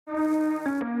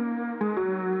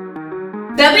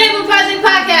The Bamboo Project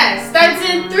Podcast starts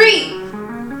in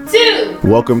 3, 2.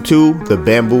 Welcome to the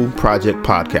Bamboo Project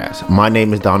Podcast. My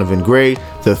name is Donovan Gray,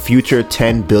 the future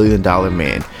 $10 billion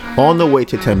man. On the way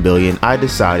to 10 billion, I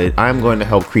decided I'm going to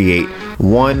help create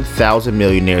 1,000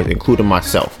 millionaires, including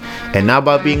myself. And not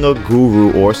by being a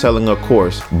guru or selling a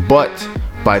course, but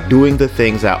by doing the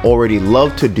things I already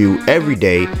love to do every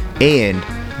day and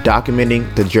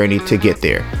documenting the journey to get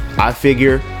there. I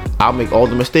figure I'll make all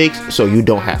the mistakes so you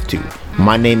don't have to.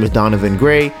 My name is Donovan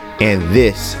Gray, and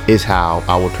this is how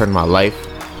I will turn my life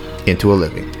into a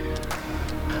living.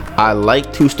 I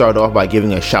like to start off by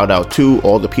giving a shout out to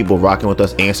all the people rocking with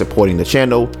us and supporting the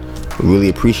channel. We really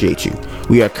appreciate you.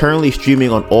 We are currently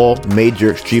streaming on all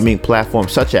major streaming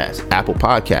platforms such as Apple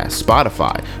Podcasts,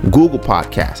 Spotify, Google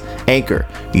Podcasts, Anchor,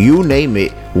 you name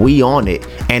it, we on it.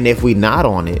 And if we not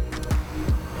on it,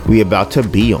 we about to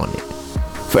be on it.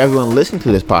 For everyone listening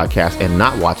to this podcast and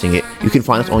not watching it, you can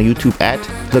find us on YouTube at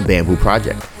The Bamboo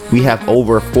Project. We have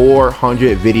over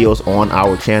 400 videos on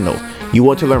our channel. You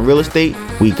want to learn real estate?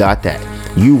 We got that.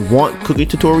 You want cooking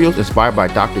tutorials inspired by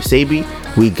Dr. Sabi?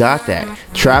 We got that.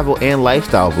 Travel and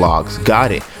lifestyle vlogs?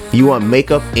 Got it. You want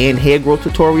makeup and hair growth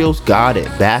tutorials? Got it.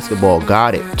 Basketball?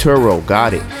 Got it. Turo?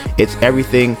 Got it. It's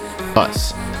everything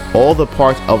us. All the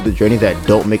parts of the journey that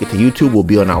don't make it to YouTube will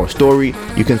be on our story.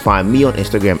 You can find me on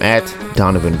Instagram at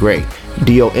Donovan Gray,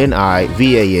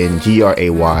 DONIVANGRAY,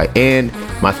 and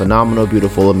my phenomenal,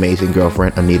 beautiful, amazing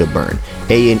girlfriend, Anita Byrne,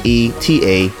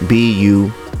 ANETABURN.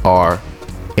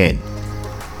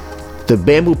 The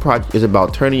Bamboo Project is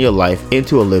about turning your life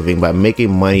into a living by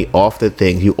making money off the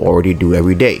things you already do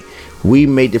every day. We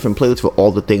made different playlists for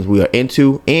all the things we are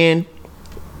into, and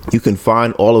you can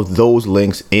find all of those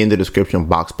links in the description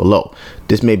box below.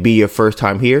 This may be your first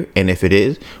time here, and if it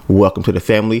is, welcome to the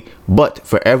family. But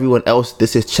for everyone else,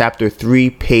 this is chapter 3,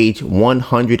 page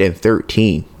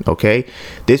 113. Okay,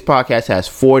 this podcast has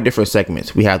 4 different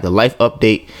segments. We have the life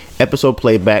update, episode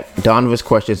playback, Donovan's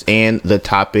questions, and the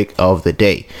topic of the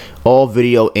day. All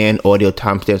video and audio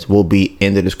timestamps will be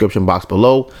in the description box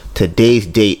below. Today's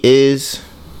date is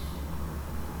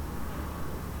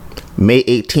May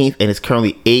 18th, and it's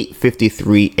currently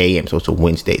 8:53 a.m. So it's a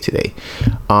Wednesday today.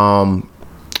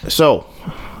 So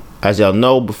as y'all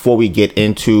know, before we get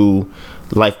into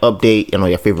life update and all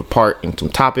your favorite part and some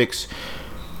topics,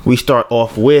 we start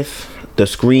off with the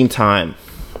screen time.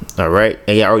 All right,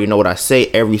 and y'all already know what I say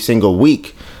every single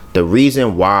week. The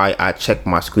reason why I check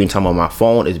my screen time on my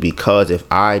phone is because if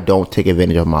I don't take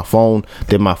advantage of my phone,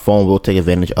 then my phone will take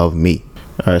advantage of me.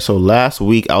 All right, so last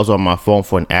week I was on my phone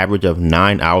for an average of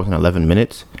 9 hours and 11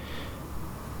 minutes.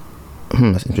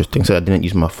 That's interesting. So I didn't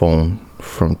use my phone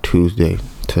from Tuesday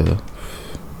to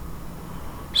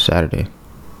Saturday.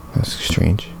 That's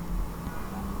strange.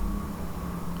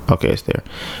 Okay, it's there.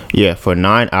 Yeah, for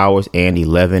 9 hours and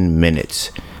 11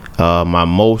 minutes. My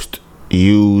most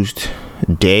used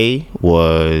day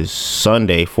was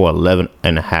Sunday for 11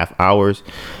 and a half hours.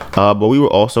 But we were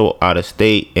also out of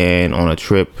state and on a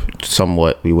trip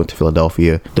somewhat. We went to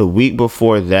Philadelphia. The week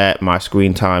before that, my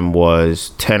screen time was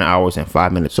 10 hours and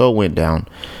 5 minutes. So it went down.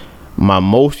 My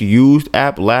most used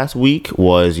app last week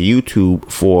was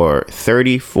YouTube for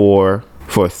 34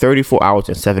 hours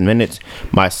and 7 minutes.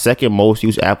 My second most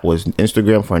used app was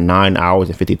Instagram for 9 hours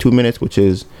and 52 minutes, which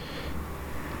is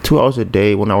 2 hours a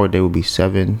day. 1 hour a day would be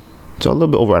 7. So a little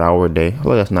bit over an hour a day. I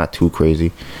feel like that's not too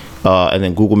crazy. And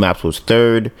then Google Maps was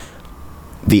third.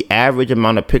 The average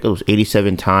amount of pickups was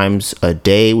 87 times a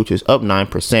day, which is up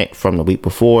 9% from the week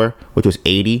before, which was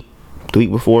 80 the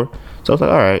week before. So I was like,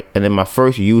 all right. And then my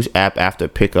first used app after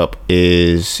pickup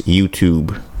is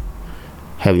YouTube.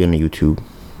 Heavy on the YouTube,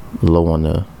 low on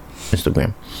the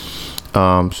Instagram.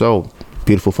 So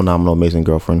beautiful, phenomenal, amazing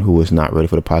girlfriend who was not ready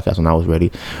for the podcast when I was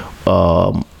ready.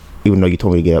 Even though you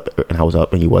told me to get up and I was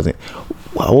up and you wasn't.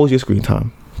 What was your screen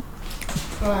time?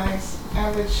 My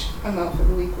average amount for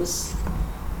the week was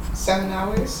 7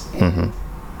 hours and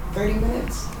 30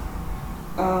 minutes.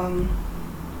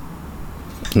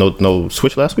 No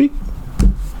Switch last week?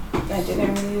 I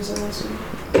didn't really use it last week.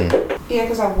 Yeah,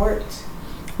 because I worked.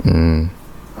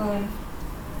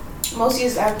 Most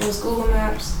used app was Google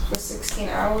Maps for 16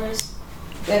 hours,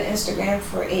 then Instagram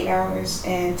for 8 hours,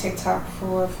 and TikTok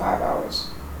for 5 hours.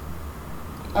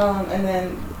 And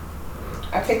then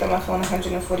I picked up my phone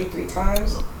 143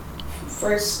 times.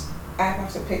 First app I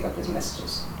have to pick up is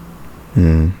messages.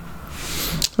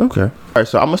 Okay. All right,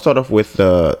 so I'm gonna start off with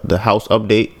the house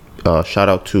update. Shout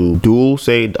out to Dulce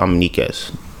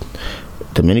Dominiquez.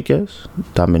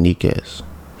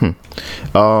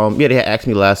 Yeah, they had asked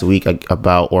me last week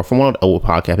about, or from one of the old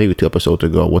podcasts, maybe 2 episodes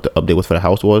ago, what the update was for the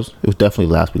house was. It was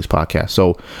definitely last week's podcast.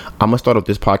 So I'm gonna start off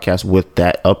this podcast with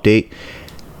that update.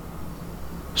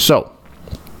 So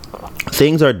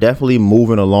things are definitely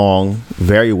moving along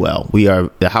very well.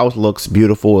 The house looks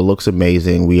beautiful. It looks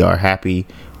amazing. We are happy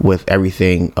with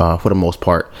everything for the most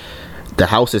part. The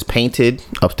house is painted.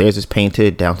 Upstairs is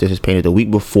painted. Downstairs is painted. The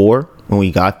week before, when we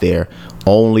got there,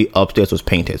 only upstairs was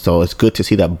painted. So it's good to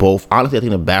see that both. Honestly, I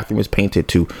think the bathroom is painted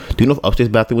too. Do you know if upstairs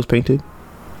bathroom was painted?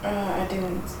 I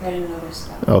didn't notice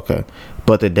that. Okay,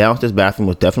 but the downstairs bathroom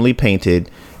was definitely painted.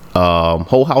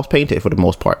 Whole house painted for the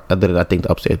most part, other than I think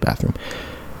the upstairs bathroom.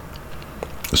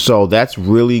 So that's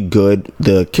really good.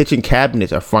 The kitchen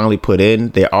cabinets are finally put in.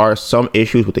 There are some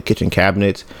issues with the kitchen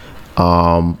cabinets.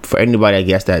 For anybody, I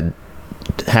guess, that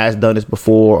has done this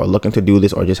before or looking to do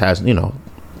this or just has,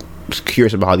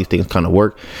 curious about how these things kind of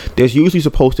work, there's usually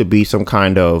supposed to be some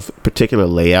kind of particular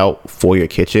layout for your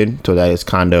kitchen so that it's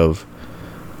kind of,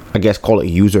 I guess, call it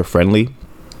user friendly.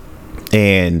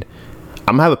 And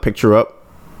I'm gonna have a picture up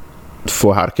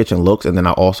for how the kitchen looks, and then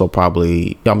I'm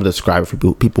gonna describe it for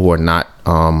people who are not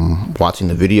watching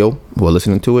the video, who are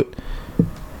listening to it.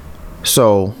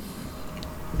 So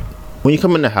when you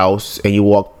come in the house and you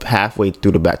walk halfway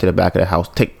through to the back of the house,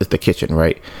 it's the kitchen,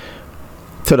 right?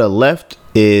 To the left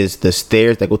is the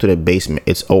stairs that go to the basement.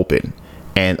 It's open,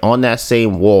 and on that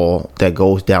same wall that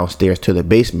goes downstairs to the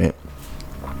basement,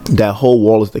 that whole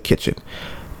wall is the kitchen,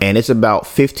 and it's about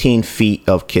 15 feet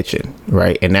of kitchen,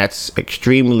 right? And that's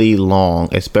extremely long,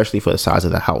 especially for the size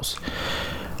of the house.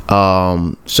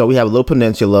 So we have a little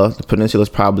peninsula. The peninsula is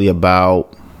probably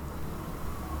about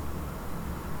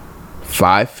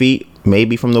 5 feet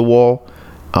maybe from the wall.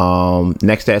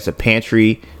 Next to that's a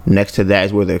pantry. Next to that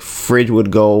is where the fridge would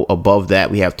go. Above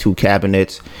that we have 2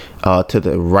 cabinets. To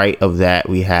the right of that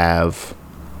we have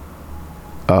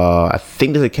I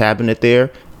think there's a cabinet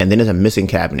there, and then there's a missing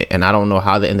cabinet, and I don't know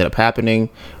how that ended up happening,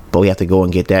 but we have to go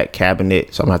and get that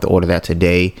cabinet, so I'm gonna have to order that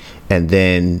today. And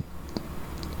then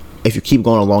if you keep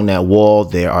going along that wall,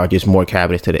 there are just more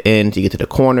cabinets to the end. You get to the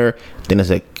corner, then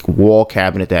there's a wall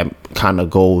cabinet that kind of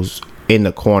goes in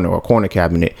the corner, or corner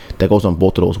cabinet that goes on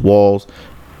both of those walls.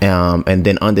 And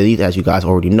then underneath, as you guys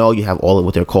already know, you have all of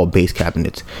what they're called base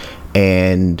cabinets.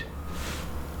 And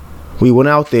we went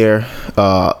out there.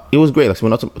 It was great. Like, we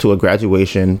went out to a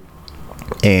graduation,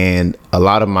 and a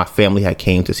lot of my family had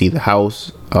came to see the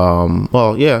house. Some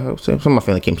of my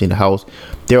family came to see the house.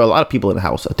 There were a lot of people in the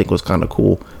house. I think it was kind of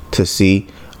cool to see.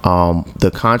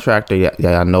 The contractor,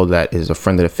 I know that is a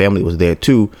friend of the family, was there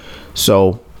too.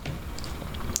 So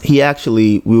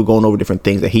we were going over different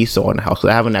things that he saw in the house. So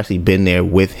I haven't actually been there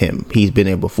with him. He's been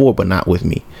there before, but not with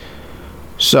me.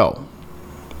 So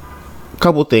a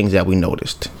couple things that we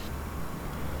noticed.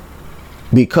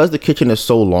 Because the kitchen is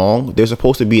so long, there's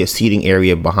supposed to be a seating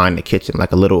area behind the kitchen,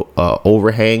 like a little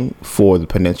overhang for the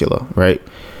peninsula, right?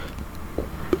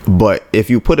 But if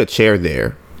you put a chair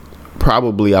there,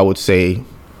 probably I would say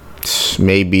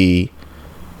maybe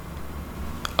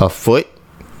a foot,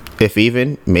 if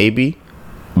even, maybe.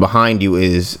 Behind you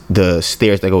is the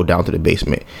stairs that go down to the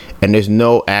basement, and there's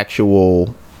no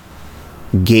actual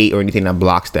gate or anything that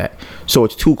blocks that, so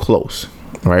it's too close,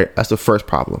 right? That's the first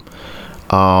problem.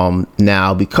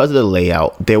 Now, because of the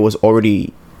layout, there was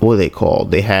already, what are they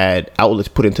called? They had outlets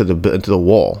put into the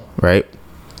wall, right?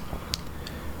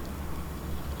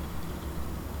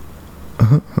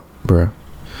 Bruh,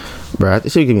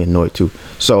 this should get me annoyed too.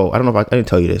 So I don't know if I didn't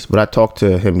tell you this, but I talked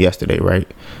to him yesterday, right?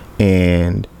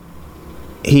 And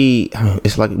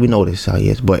it's like, we know this how he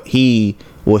is, but he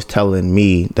was telling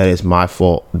me that it's my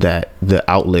fault that the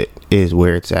outlet is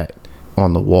where it's at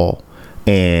on the wall.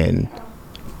 And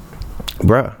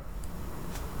bruh,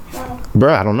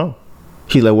 I don't know.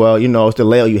 She's like, well, it's the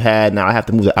layout you had, now I have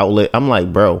to move the outlet. I'm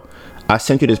like, bro, I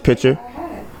sent you this picture.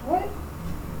 What?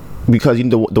 Because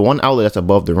the one outlet that's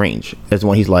above the range is the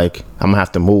one he's like, I'm gonna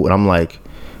have to move. And I'm like,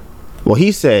 well,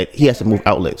 he said he has to move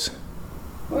outlets.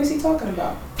 What is he talking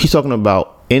about? He's talking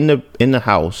about in the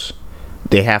house,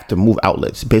 they have to move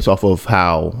outlets based off of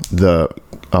how the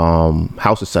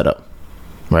house is set up,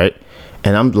 right?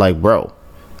 And I'm like, bro,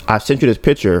 I sent you this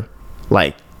picture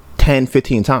like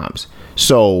 10-15 times,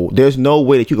 so there's no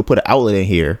way that you could put an outlet in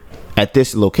here at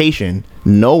this location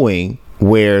knowing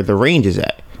where the range is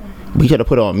at. But he tried to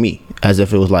put it on me as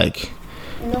if it was like,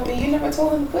 no, but you never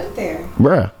told him to put it there,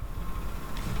 bruh.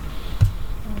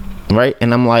 Right?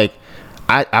 And I'm like,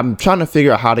 I'm trying to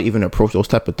figure out how to even approach those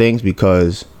type of things,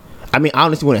 because I mean,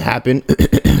 honestly, when it happened,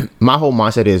 my whole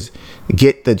mindset is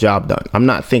get the job done. I'm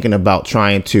not thinking about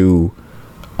trying to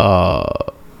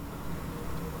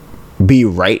be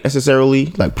right necessarily,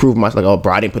 like prove myself, like, oh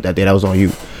bro, I didn't put that there, that was on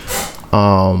you.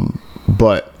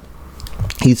 But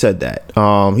he said that.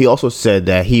 He also said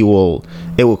that it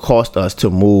will cost us to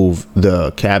move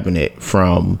the cabinet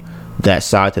from that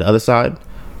side to the other side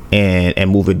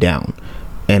and move it down.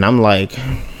 And I'm like,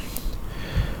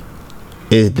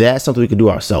 is that something we could do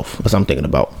ourselves? That's what I'm thinking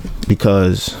about.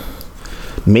 Because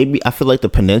maybe I feel like the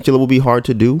peninsula will be hard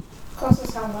to do. Cost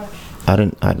us how much? I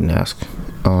didn't ask.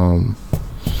 And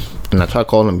I tried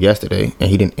calling him yesterday and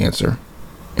he didn't answer.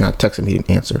 And I texted him, he didn't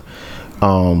answer.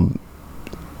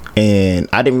 And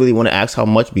I didn't really want to ask how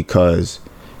much because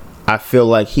I feel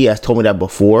like he has told me that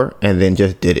before and then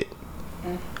just did it.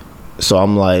 So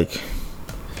I'm like,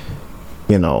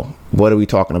 what are we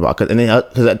talking about?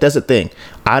 Because that's the thing.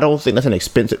 I don't think that's an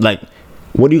expensive. Like,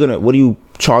 what are you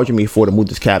charging me for to move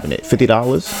this cabinet? $50,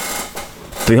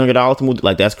 $300 to move?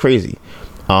 Like, that's crazy.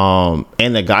 And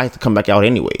the guy has to come back out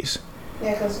anyways.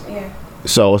 Yeah.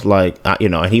 So it's like,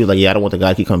 and he was like, yeah, I don't want the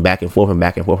guy to keep coming back and forth and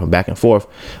back and forth and back and forth.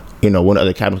 When the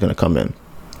other cabinet's gonna come in.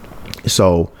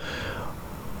 So,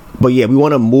 but yeah, we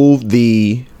want to move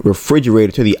the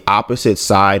refrigerator to the opposite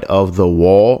side of the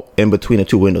wall in between the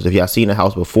two windows. If y'all seen the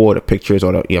house before, the pictures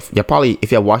or if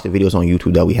y'all watched the videos on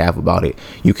YouTube that we have about it,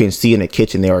 you can see in the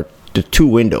kitchen there are the two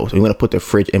windows. We're gonna put the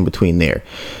fridge in between there.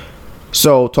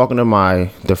 So talking to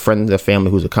the friend of the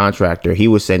family who's a contractor, he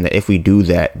was saying that if we do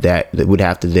that we'd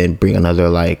have to then bring another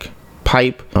like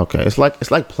pipe. Okay, it's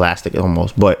like plastic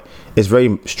almost, but it's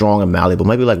very strong and malleable,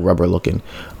 maybe like rubber looking.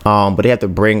 But they have to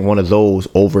bring one of those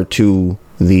over to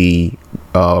the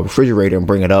refrigerator and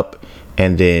bring it up,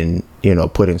 and then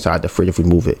put inside the fridge if we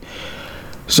move it.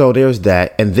 So there's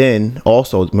that. And then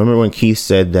also, remember when Keith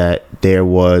said that there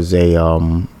was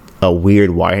a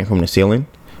weird wiring from the ceiling?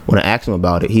 When I asked him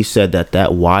about it, he said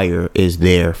that wire is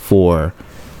there for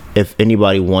if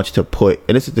anybody wants to put,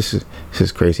 and this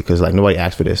is crazy because like nobody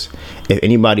asked for this. If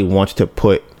anybody wants to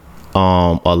put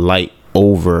a light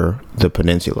over the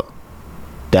peninsula,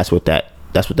 that's what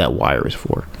that wire is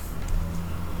for,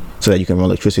 so that you can run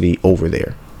electricity over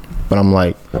there. But I'm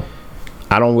like,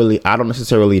 I don't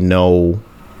necessarily know.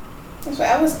 That's what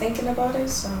I was thinking about it.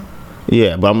 So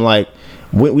yeah, but I'm like,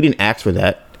 we didn't ask for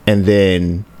that, and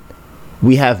then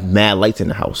we have mad lights in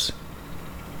the house.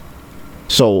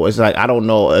 So it's like, I don't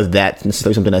know if that's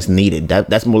necessarily something that's needed.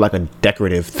 That's more like a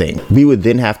decorative thing. We would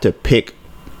then have to pick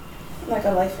like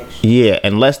a light fixture. Yeah,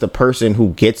 unless the person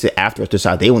who gets it after us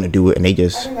decide they want to do it and they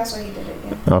just. I think that's why he did it.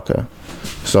 Yeah. Okay.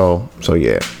 So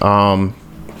yeah.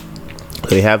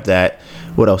 They have that.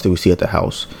 What else did we see at the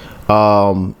house?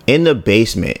 In the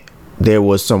basement, there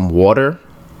was some water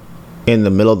in the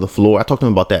middle of the floor. I talked to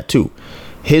him about that too.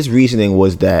 His reasoning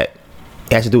was that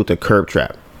it has to do with the curb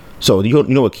trap. So you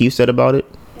know what Keith said about it?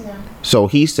 No. So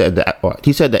he said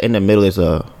that in the middle is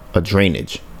a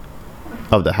drainage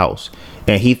of the house,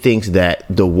 and he thinks that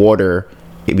the water,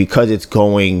 because it's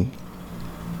going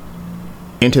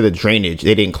into the drainage,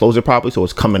 they didn't close it properly, so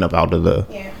it's coming up out of the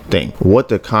thing. What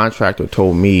the contractor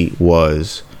told me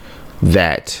was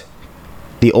that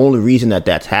the only reason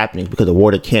that's happening is because the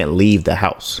water can't leave the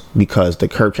house because the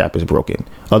curb trap is broken.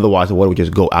 Otherwise, the water would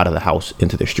just go out of the house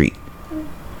into the street.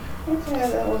 Okay,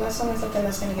 well, that's only something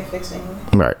that's gonna get fixed anyway.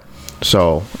 Right.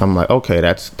 So I'm like, okay,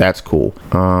 that's cool.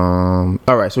 All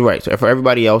right. So for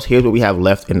everybody else, here's what we have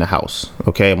left in the house.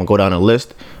 Okay, I'm gonna go down a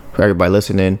list for everybody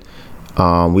listening.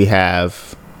 We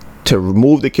have to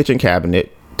remove the kitchen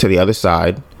cabinet to the other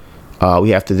side.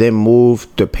 We have to then move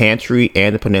the pantry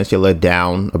and the peninsula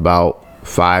down about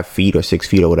 5 feet or 6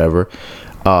 feet or whatever.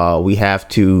 We have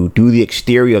to do the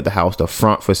exterior of the house, the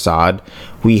front facade.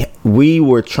 We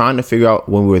were trying to figure out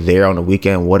when we were there on the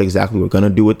weekend what exactly we're going to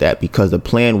do with that, because the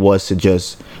plan was to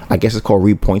just, I guess it's called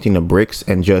repointing the bricks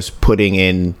and just putting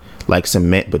in like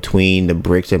cement between the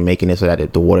bricks and making it so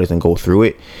that the water doesn't go through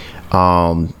it.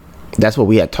 That's what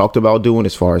we had talked about doing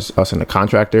as far as us and the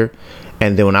contractor.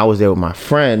 And then when I was there with my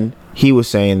friend, he was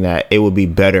saying that it would be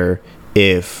better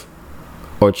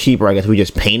or cheaper, I guess, we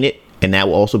just paint it, and that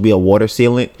will also be a water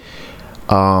sealant.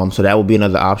 So that will be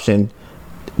another option.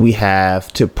 We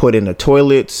have to put in the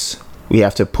toilets. We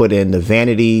have to put in the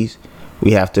vanities.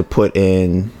 We have to put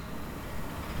in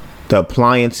the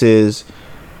appliances,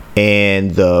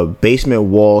 and the basement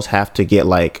walls have to get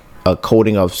like a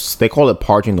coating of, they call it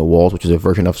parching the walls, which is a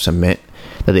version of cement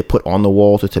that they put on the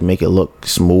walls to make it look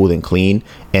smooth and clean.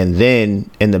 And then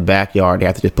in the backyard, they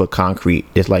have to just put concrete.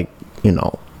 It's like,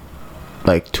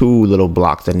 like two little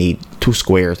blocks that need, two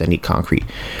squares that need concrete.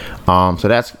 So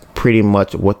that's pretty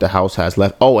much what the house has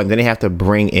left. Oh, and then they have to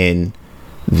bring in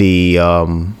the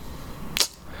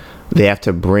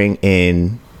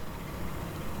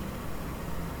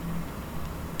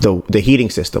the heating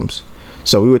systems.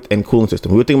 So we were and cooling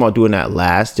system. We were thinking about doing that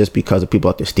last, just because of people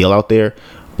like to steal out there.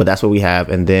 But that's what we have.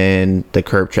 And then the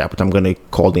curb trap, which I'm going to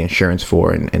call the insurance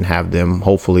for and have them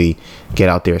hopefully get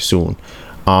out there soon.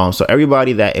 So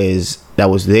everybody that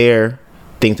was there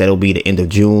thinks that it'll be the end of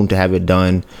June to have it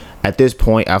done. At this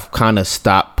point, I've kind of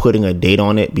stopped putting a date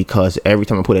on it, because every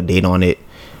time I put a date on it,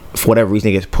 for whatever reason,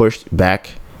 it gets pushed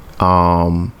back.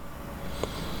 So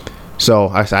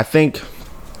I think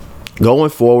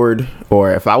going forward,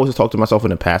 or if I was to talk to myself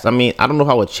in the past, I mean, I don't know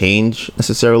how it would change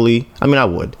necessarily. I mean, I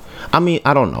would. I mean,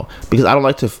 I don't know, because I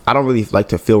don't really like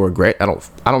to feel regret. I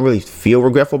don't really feel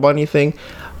regretful about anything.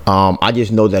 I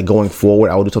just know that going forward,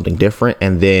 I will do something different.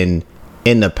 And then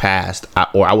in the past,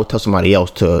 I would tell somebody else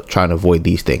to try and avoid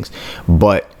these things.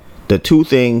 But the two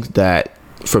things that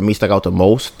for me stuck out the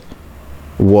most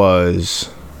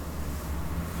was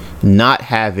not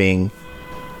having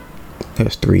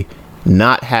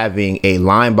a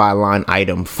line by line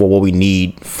item for what we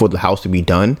need for the house to be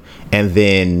done, and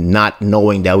then not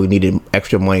knowing that we needed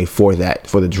extra money for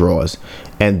the drawers.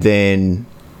 And then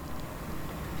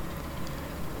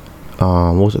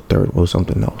what was the third? What was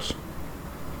something else?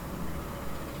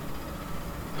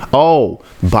 Oh,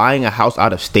 buying a house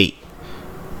out of state.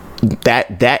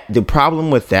 That the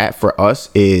problem with that for us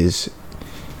is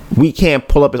we can't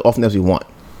pull up as often as we want.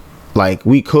 Like,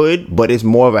 we could, but it's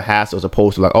more of a hassle as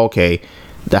opposed to like, okay,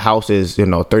 the house is,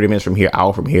 30 minutes from here,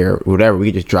 hour from here, whatever. We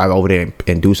could just drive over there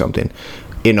and do something.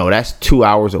 That's 2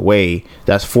 hours away.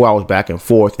 That's 4 hours back and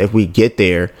forth. If we get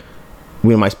there,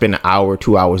 we might spend an hour,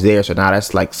 2 hours there. So now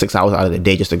that's like 6 hours out of the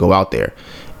day just to go out there.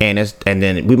 And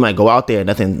then we might go out there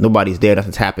and nobody's there,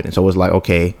 nothing's happening. So it's like,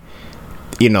 okay,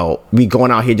 we going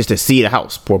out here just to see the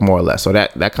house, more or less. So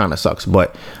that kind of sucks.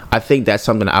 But I think that's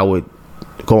something I would,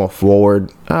 going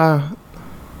forward,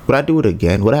 would I do it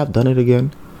again? Would I have done it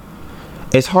again?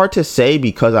 It's hard to say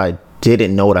because I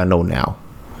didn't know what I know now.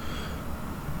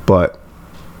 But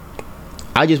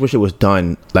I just wish it was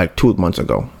done like 2 months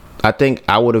ago. I think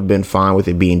I would have been fine with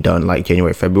it being done like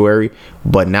January, February.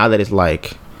 But now that it's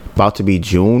like about to be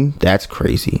June, that's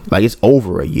crazy. Like, it's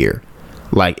over a year.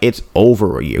 Like, it's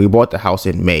over a year. We bought the house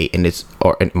in May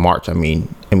or in March, and we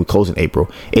closed in April.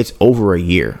 It's over a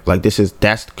year. Like, that's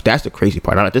the crazy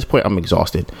part. Now, at this point, I'm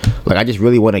exhausted. Like, I just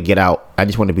really want to get out. I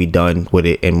just want to be done with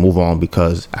it and move on,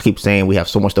 because I keep saying we have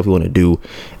so much stuff we want to do,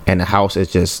 and the house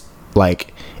is just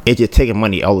like, it's just taking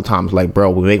money all the time. It's like, bro,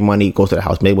 we make money, goes to the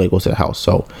house, make money, goes to the house.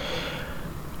 So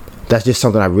that's just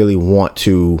something I really want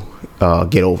to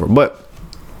get over. But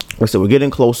like I said, we're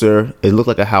getting closer. It looked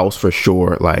like a house for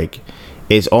sure. Like,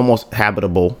 it's almost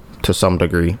habitable to some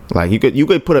degree. Like, you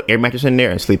could put an air mattress in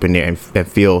there and sleep in there and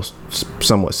feel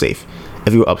somewhat safe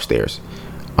if you were upstairs.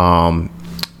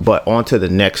 But on to the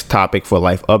next topic for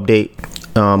life update.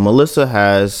 Melissa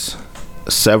has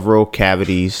several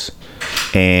cavities,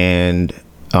 and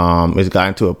it's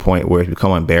gotten to a point where it's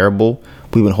become unbearable.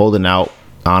 We've been holding out,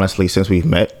 honestly, since we've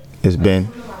met. It's been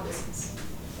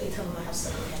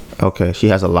okay. She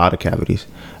has a lot of cavities,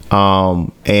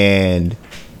 and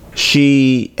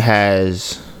she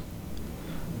has,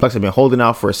 like I said, been holding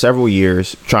out for several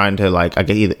years, trying to, like, I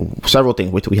guess several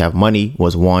things. Wait till we have money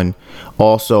was one.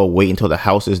 Also, wait until the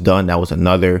house is done. That was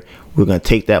another. We're going to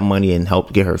take that money and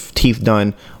help get her teeth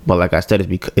done. But like I said,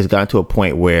 it's gotten to a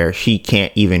point where she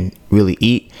can't even really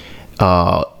eat.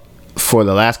 For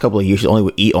the last couple of years, she only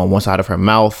would eat on one side of her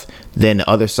mouth. Then the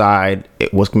other side,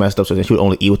 it was messed up. So then she would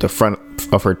only eat with the front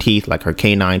of her teeth, like her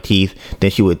canine teeth.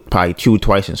 Then she would probably chew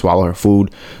twice and swallow her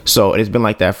food. So it's been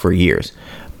like that for years.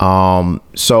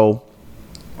 So,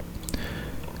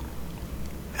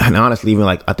 and honestly, even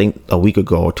like, I think a week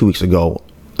ago or 2 weeks ago,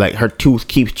 like, her tooth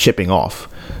keeps chipping off.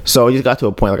 So it just got to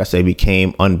a point, like I said, it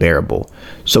became unbearable.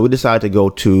 So we decided to go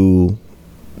to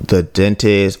the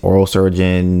dentist, oral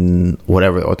surgeon,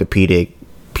 whatever, orthopedic,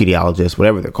 pediatrician,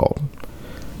 whatever they're called.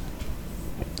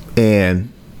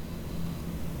 And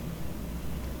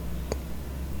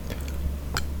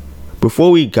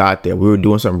before we got there, we were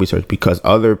doing some research, because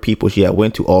other people she had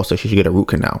went to also she should get a root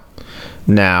canal.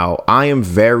 Now, I am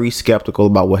very skeptical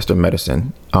about Western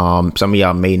medicine. Some of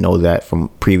y'all may know that from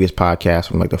previous podcasts,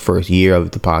 from like the first year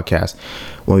of the podcast,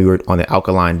 when we were on the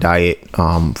alkaline diet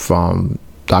from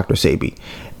Dr. Sabi.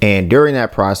 And during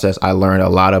that process, I learned a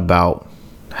lot about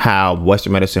how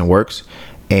Western medicine works,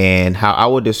 and how I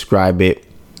would describe it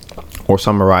or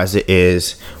summarize it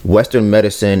is Western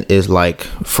medicine is like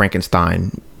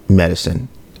Frankenstein medicine.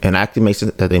 And it actually makes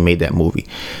sense that they made that movie.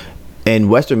 In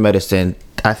Western medicine,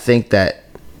 I think that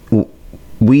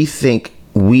we think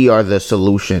we are the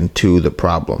solution to the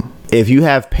problem. If you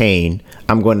have pain,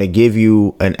 I'm going to give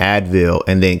you an Advil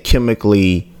and then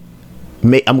chemically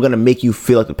I'm going to make you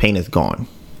feel like the pain is gone,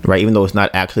 right? Even though it's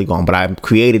not actually gone, but I've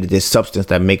created this substance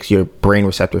that makes your brain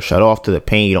receptor shut off to the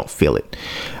pain. You don't feel it.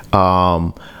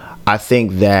 I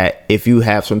think that if you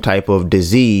have some type of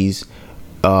disease,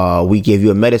 we give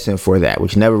you a medicine for that,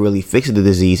 which never really fixes the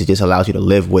disease. It just allows you to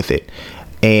live with it.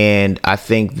 And I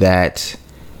think that,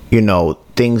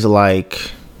 things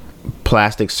like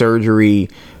plastic surgery,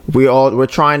 we're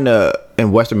trying to,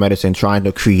 in Western medicine, trying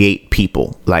to create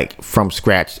people like from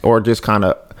scratch, or just kind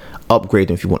of upgrade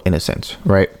them, if you want, in a sense,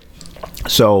 right?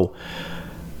 So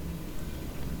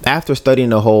after studying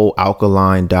the whole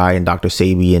alkaline diet and Dr.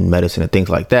 Sabian medicine and things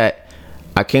like that,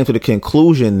 I came to the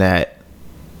conclusion that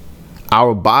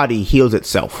our body heals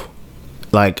itself.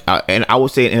 And I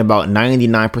would say in about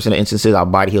 99% of instances, our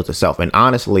body heals itself. And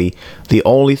honestly, the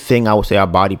only thing I would say our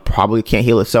body probably can't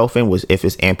heal itself in was if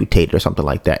it's amputated or something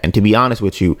like that. And to be honest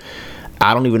with you,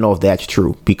 I don't even know if that's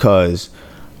true, because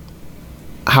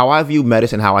how I view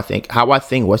medicine, how I think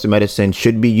Western medicine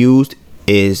should be used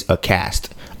is a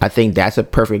cast. I think that's a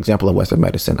perfect example of Western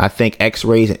medicine. I think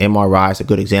X-rays and MRIs are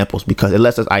good examples, because it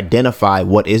lets us identify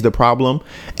what is the problem,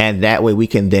 and that way we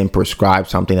can then prescribe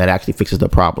something that actually fixes the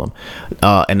problem.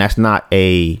 And that's not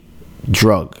a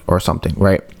drug or something,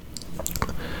 right?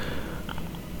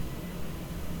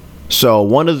 So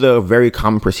one of the very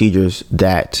common procedures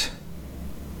that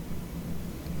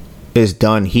is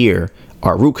done here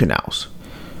are root canals.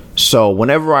 So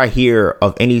whenever I hear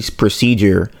of any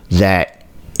procedure that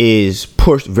is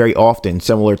pushed very often,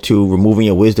 similar to removing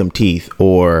your wisdom teeth,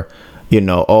 or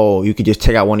you could just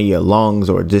take out one of your lungs,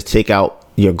 or just take out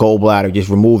your gallbladder, just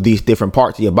remove these different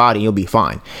parts of your body and you'll be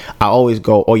fine. I always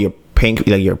go, your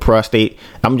pancreas, like your prostate.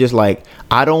 I'm just like,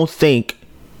 I don't think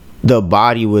the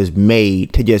body was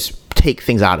made to just take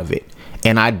things out of it.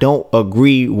 And I don't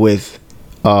agree with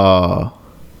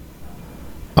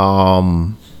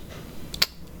I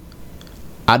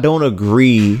don't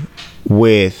agree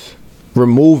with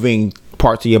removing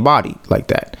parts of your body like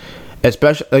that,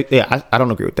 especially I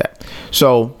don't agree with that.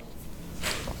 So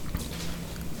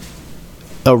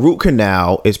a root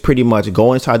canal is pretty much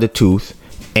going inside the tooth,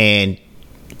 and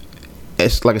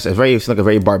it's like I said, it's like a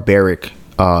very barbaric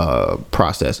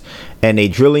process. And they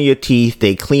drill in your teeth,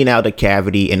 they clean out the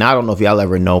cavity. And I don't know if y'all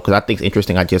ever know, because I think it's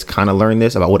interesting, I just kind of learned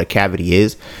this about what a cavity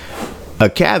is. A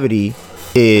cavity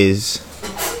is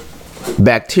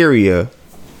bacteria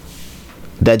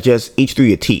that just eats through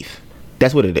your teeth.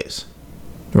 That's what it is,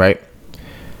 right?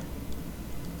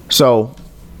 So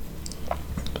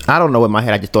I don't know, in my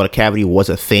head I just thought a cavity was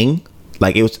a thing,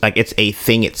 like it was like it's a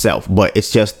thing itself, but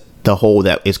it's just the hole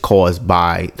that is caused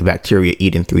by the bacteria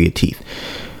eating through your teeth.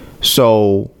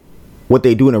 So what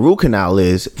they do in a root canal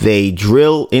is they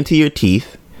drill into your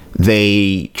teeth,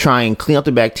 they try and clean out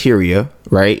the bacteria,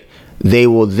 right? They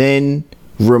will then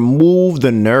remove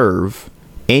the nerve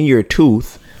in your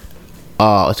tooth.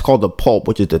 It's called the pulp,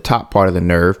 which is the top part of the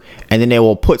nerve. And then they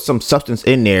will put some substance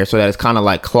in there so that it's kind of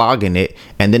like clogging it.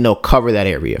 And then they'll cover that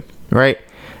area, right?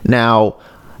 Now,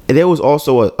 there was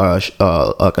also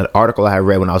an article I had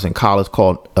read when I was in college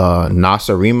called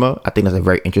Nasarima. I think that's a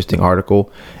very interesting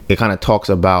article. It kind of talks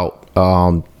about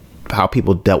how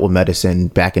people dealt with medicine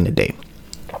back in the day.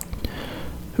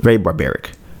 Very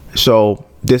barbaric. So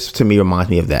this to me reminds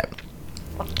me of that.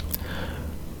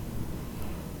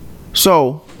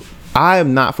 So I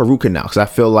am not for root canal, because I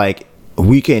feel like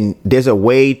there's a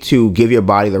way to give your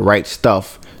body the right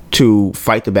stuff to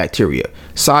fight the bacteria.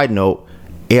 Side note,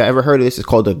 yeah, ever heard of this? It's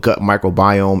called the gut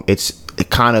microbiome. It's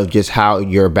kind of just how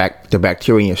the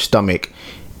bacteria in your stomach,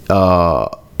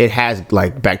 it has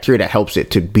like bacteria that helps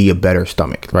it to be a better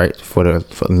stomach, right? For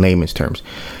layman's terms.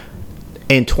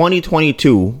 In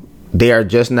 2022, they are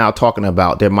just now talking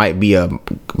about there might be a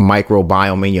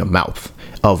microbiome in your mouth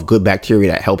of good bacteria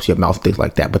that helps your mouth, things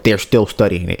like that. But they're still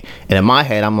studying it. And in my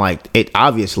head, I'm like, it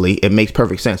makes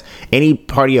perfect sense. Any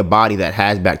part of your body that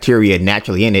has bacteria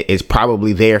naturally in it is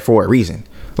probably there for a reason.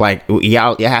 Like,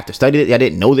 y'all have to study it. I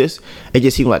didn't know this. It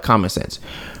just seemed like common sense.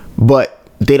 But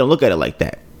they don't look at it like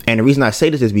that. And the reason I say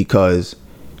this is because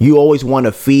you always want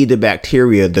to feed the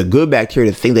bacteria, the good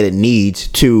bacteria, the thing that it needs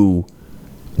to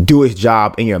do its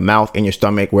job in your mouth, in your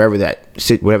stomach, whatever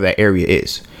that area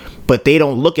is. But they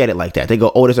don't look at it like that. They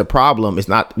go, oh, there's a problem.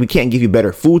 We can't give you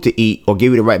better food to eat or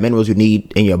give you the right minerals you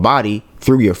need in your body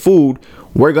through your food.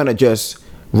 We're going to just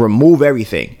remove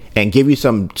everything and give you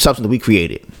some substance we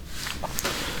created.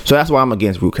 So that's why I'm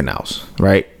against root canals,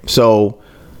 right? So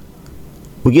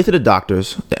we get to the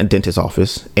doctor's and dentist's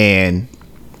office, and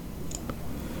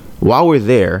while we're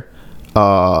there,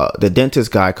 the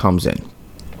dentist guy comes in.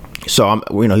 So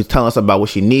he's telling us about what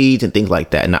she needs and things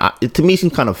like that. And it to me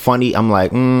seems kind of funny. I'm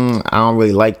like, I don't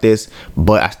really like this,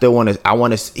 but I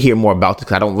want to hear more about this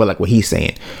because I don't really like what he's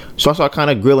saying. So I started kind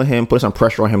of grilling him, put some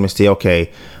pressure on him to say,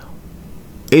 okay,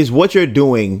 is what you're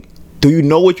doing, do you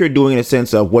know what you're doing in the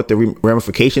sense of what the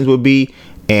ramifications would be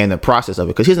and the process of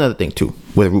it? Because here's another thing too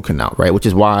with a root canal, right? Which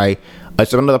is why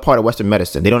it's another part of Western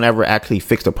medicine. They don't ever actually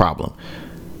fix the problem.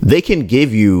 They can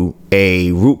give you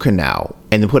a root canal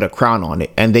and then put a crown on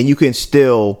it, and then you can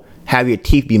still have your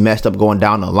teeth be messed up going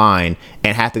down the line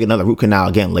and have to get another root canal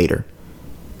again later.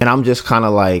 And I'm just kind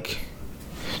of like,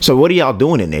 so what are y'all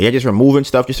doing in there? You're just removing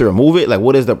stuff just to remove it? Like,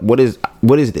 what is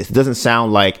this? It doesn't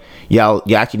sound like y'all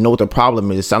actually know what the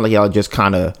problem is. It sounds like y'all just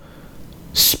kind of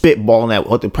spitballing at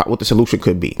what the solution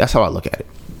could be. That's how I look at it.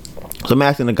 So I'm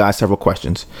asking the guy several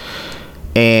questions,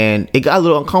 and it got a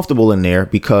little uncomfortable in there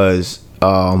because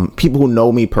people who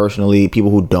know me personally, people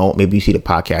who don't, maybe you see the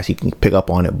podcast, you can pick up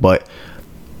on it. But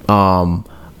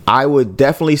I would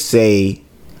definitely say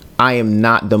I am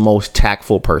not the most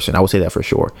tactful person. I would say that for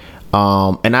sure.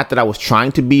 And not that I was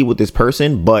trying to be with this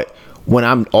person, but when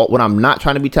I'm not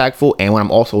trying to be tactful, and when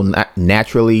I'm also not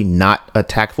naturally not a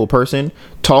tactful person,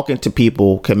 talking to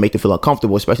people can make them feel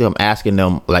uncomfortable, especially if I'm asking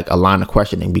them like a line of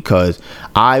questioning, because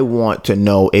I want to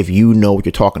know if you know what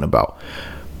you're talking about.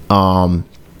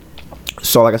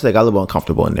 So like I said, I got a little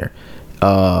uncomfortable in there.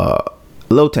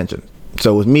 Low tension.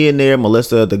 So it was me in there,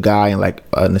 Melissa, the guy, and like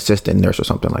an assistant nurse or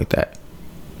something like that.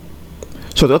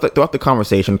 So throughout the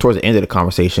conversation, towards the end of the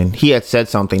conversation, he had said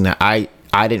something that I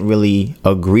didn't really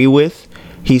agree with.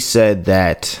 He said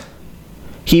that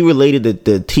he related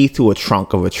the teeth to a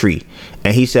trunk of a tree.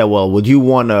 And he said, well, would you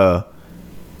want to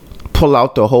pull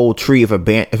out the whole tree if a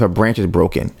branch is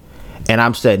broken? And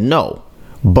I said, no.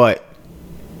 But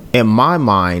in my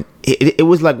mind, it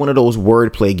was like one of those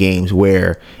wordplay games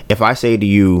where if I say to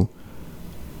you,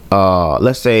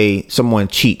 let's say someone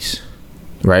cheats,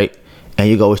 right? And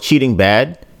you go, is cheating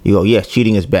bad? You go, yes,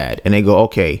 cheating is bad. And they go,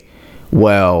 okay,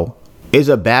 well, is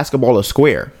a basketball a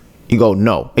square? You go,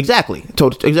 no. Exactly. So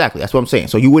exactly. That's what I'm saying.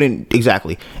 So you wouldn't,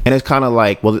 exactly. And it's kind of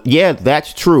like, well, yeah,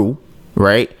 that's true,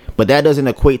 right? But that doesn't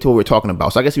equate to what we're talking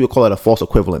about. So I guess you would call it a false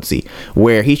equivalency,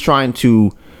 where he's trying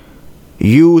to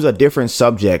use a different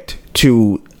subject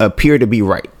to appear to be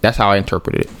right. That's how I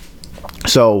interpreted it.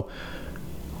 So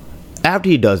after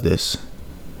he does this,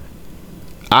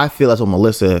 I feel as though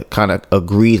Melissa kind of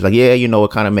agrees, like, yeah,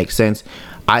 it kind of makes sense.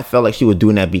 I felt like she was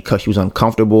doing that because she was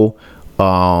uncomfortable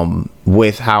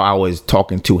with how I was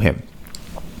talking to him.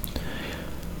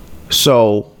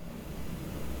 So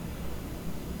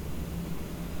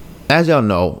as y'all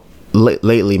know,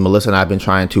 lately Melissa and I have been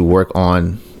trying to work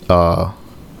on I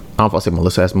don't know if I'll say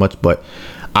Melissa as much, but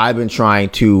I've been trying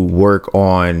to work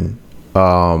on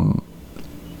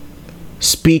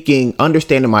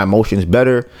understanding my emotions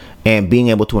better and being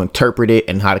able to interpret it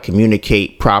and how to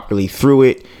communicate properly through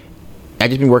it. I've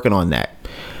just been working on that.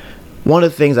 One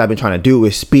of the things I've been trying to do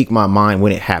is speak my mind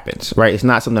when it happens, right? It's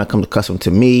not something that comes accustomed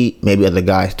to me, maybe other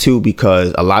guys too,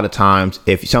 because a lot of times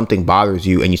if something bothers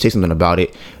you and you say something about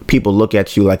it, people look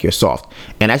at you like you're soft.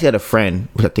 And I actually had a friend,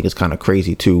 which I think is kind of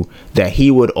crazy too, that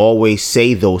he would always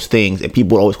say those things and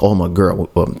people would always call him a girl.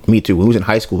 Well, me too. When he was in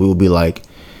high school, we would be like,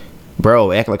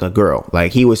 bro, act like a girl.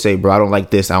 Like he would say, bro, I don't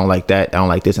like this, I don't like that, I don't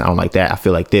like this, I don't like that, I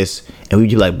feel like this. And we'd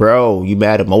be like, bro, you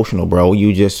mad emotional, bro.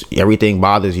 You just, everything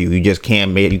bothers you. You just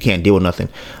can't deal with nothing.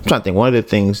 I'm trying to think. One of the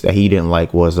things that he didn't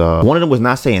like was one of them was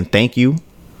not saying thank you.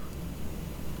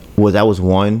 That was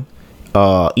one.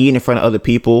 Eating in front of other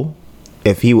people.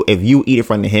 If you eat in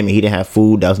front of him and he didn't have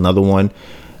food, that was another one.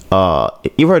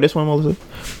 You heard this one, Melissa?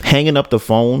 Hanging up the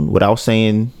phone without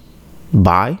saying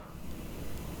bye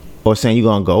or saying you're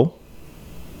gonna go.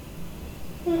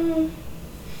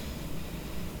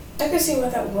 I can see why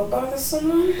that would bother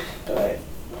someone, but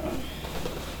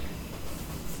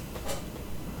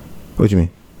what do you mean?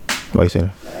 Why you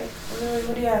saying that? like, really,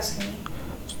 what are you asking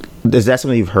me? Is that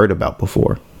something you've heard about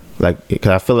before? Like,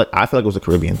 because I feel like it was a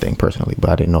Caribbean thing personally, but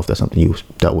I didn't know if that's something you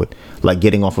dealt with, like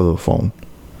getting off of the phone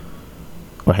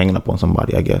or hanging up on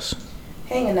somebody. I guess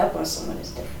Hanging up on someone is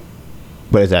different.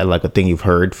 But is that like a thing you've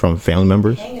heard from family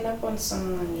members? Hanging up on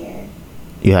someone, yeah.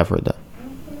 You have heard that.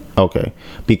 Okay,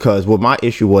 because what my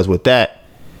issue was with that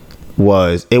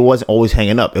was it wasn't always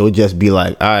hanging up. It would just be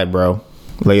like, all right, bro,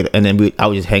 later, and then I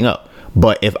would just hang up.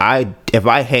 But if I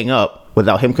hang up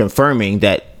without him confirming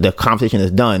that the conversation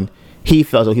is done, he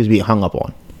felt like he was being hung up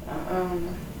on.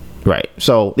 Right.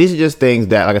 So these are just things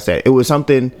that, like I said, it was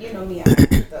something. You know me, I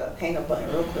hit the hang up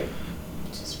button real quick.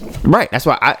 Right. That's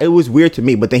why it was weird to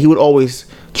me. But then he would always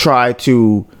try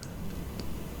to.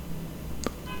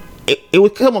 it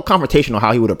was somewhat confrontational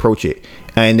how he would approach it.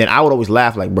 And then I would always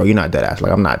laugh like, bro, you're not dead ass.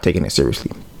 Like, I'm not taking it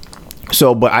seriously.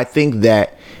 So, but I think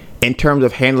that in terms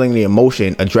of handling the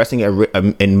emotion, addressing it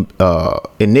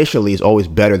initially is always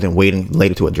better than waiting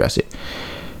later to address it.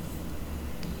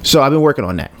 So I've been working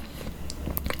on that.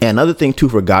 And another thing too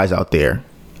for guys out there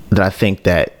that I think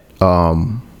that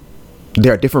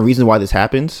there are different reasons why this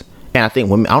happens. And I think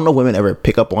women, I don't know if women ever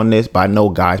pick up on this, but I know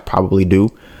guys probably do.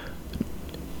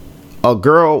 A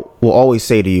girl will always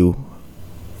say to you,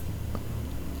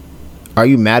 are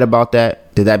you mad about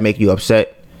that? Did that make you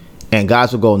upset? And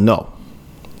guys will go, no,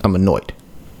 I'm annoyed,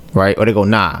 right? Or they go,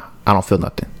 nah, I don't feel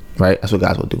nothing, right? That's what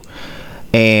guys will do.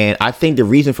 And I think the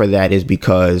reason for that is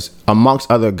because amongst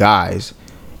other guys,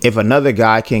 if another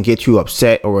guy can get you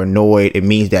upset or annoyed, it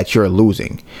means that you're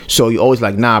losing. So you always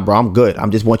like, nah, bro, I'm good. I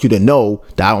just want you to know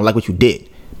that I don't like what you did.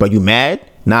 But you mad?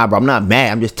 Nah, bro, I'm not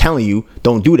mad. I'm just telling you,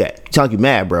 don't do that. You sound like you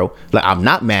mad, bro. Like, I'm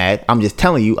not mad. I'm just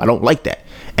telling you, I don't like that.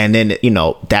 And then, you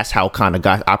know, that's how kind of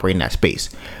guys operate in that space.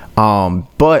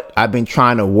 But I've been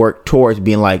trying to work towards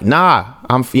being like, nah,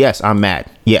 yes, I'm mad.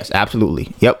 Yes,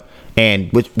 absolutely. Yep.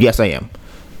 And yes, I am.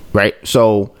 Right.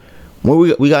 So when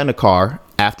we got in the car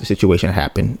after the situation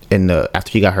happened, and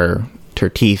after she got her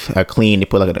teeth cleaned, they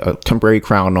put like a temporary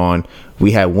crown on.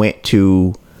 We had went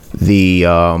to the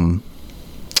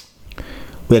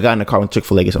we had got in the car and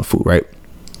Chick-fil-A get some food, right?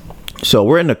 So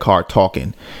we're in the car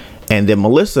talking, and then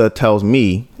Melissa tells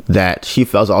me that she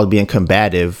felt I was being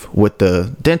combative with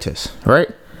the dentist, right?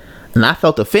 And I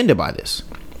felt offended by this.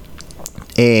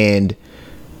 And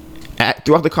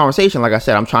throughout the conversation, like I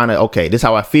said, I'm trying to, okay, this is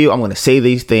how I feel. I'm going to say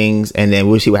these things, and then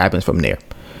we'll see what happens from there.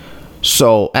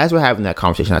 So as we're having that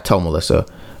conversation, I tell Melissa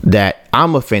that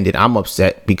I'm offended, I'm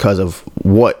upset because of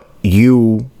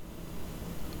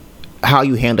how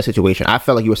you handle the situation. I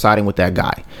felt like you were siding with that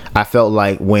guy. I felt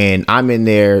like when I'm in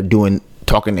there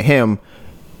talking to him,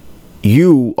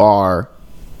 you are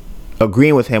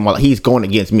agreeing with him while he's going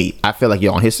against me. I feel like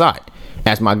you're on his side.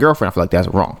 As my girlfriend, I feel like that's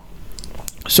wrong.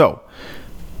 So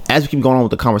as we keep going on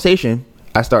with the conversation,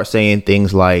 I start saying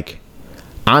things like,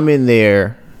 I'm in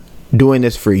there doing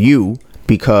this for you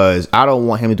because I don't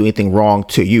want him to do anything wrong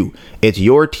to you. It's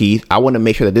your teeth. I want to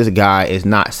make sure that this guy is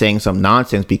not saying some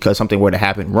nonsense because something were to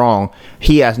happen wrong.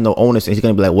 He has no onus, and he's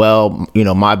going to be like, well, you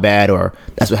know, my bad, or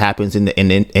that's what happens in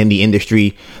the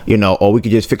industry, you know, or we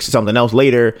could just fix something else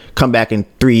later, come back in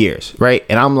 3 years, right?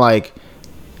 And I'm like,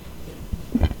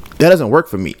 that doesn't work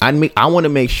for me. I want to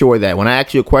make sure that when I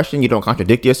ask you a question, you don't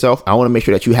contradict yourself. I want to make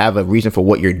sure that you have a reason for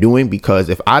what you're doing, because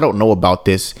if I don't know about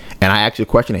this and I ask you a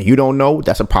question and you don't know,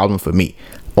 that's a problem for me.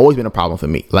 Always been a problem for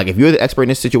me. Like, if you're the expert in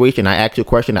this situation, I ask you a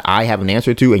question that I have an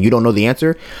answer to and you don't know the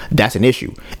answer, that's an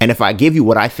issue. And if I give you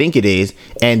what I think it is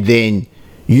and then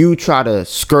you try to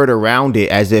skirt around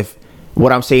it as if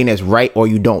what I'm saying is right or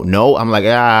you don't know, I'm like,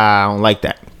 I don't like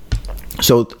that.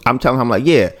 So I'm telling him, like,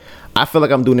 yeah, I feel like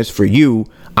I'm doing this for you.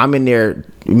 I'm in there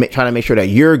trying to make sure that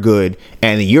you're good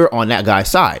and you're on that guy's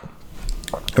side,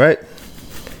 right?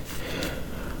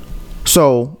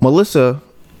 So Melissa,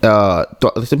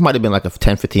 this might have been like a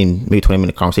 10, 15, maybe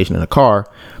 20-minute conversation in the car.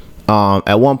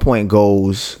 At one point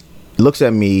looks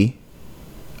at me,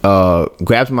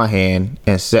 grabs my hand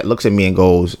and looks at me and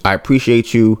goes, I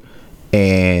appreciate you.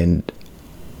 And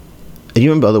do you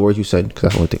remember other words you said? Because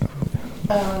that's what I think.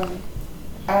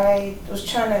 I was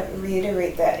trying to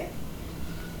reiterate that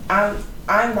I'm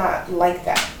not like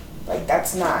that. Like,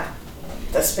 that's not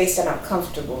the space that I'm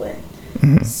comfortable in.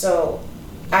 Mm-hmm. So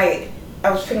I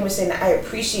was pretty much saying that I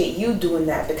appreciate you doing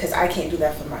that because I can't do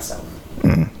that for myself.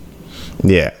 Mm-hmm.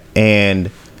 Yeah.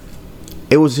 And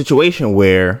it was a situation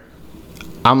where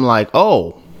I'm like,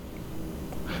 oh,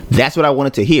 that's what I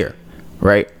wanted to hear.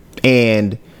 Right.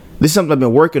 And this is something I've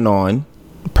been working on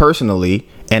personally.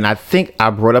 And I think I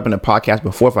brought up in the podcast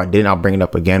before. If I didn't, I'll bring it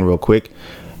up again real quick.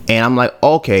 And I'm like,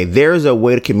 okay, there's a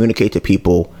way to communicate to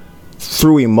people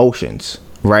through emotions,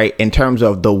 right? In terms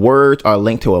of the words are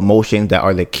linked to emotions that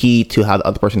are the key to how the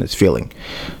other person is feeling.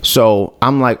 So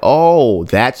I'm like, oh,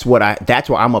 that's why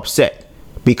I'm upset,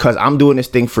 because I'm doing this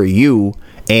thing for you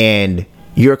and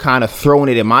you're kind of throwing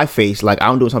it in my face like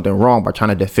I'm doing something wrong by trying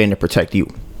to defend and protect you.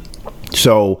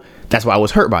 So that's why I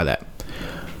was hurt by that.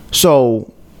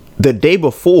 So the day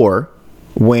before,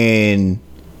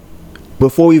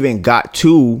 before we even got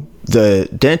to the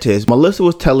dentist, Melissa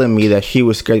was telling me that she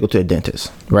was scared to go to the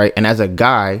dentist, right? And as a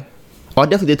guy, I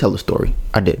definitely did tell the story.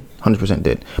 I did, 100%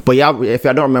 did. But y'all, if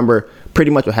I don't remember,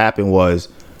 pretty much what happened was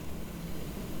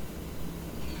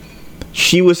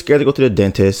she was scared to go to the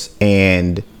dentist,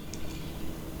 and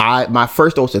my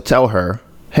first thought was to tell her,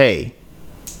 hey,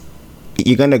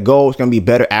 you're gonna go, it's gonna be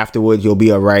better afterwards, you'll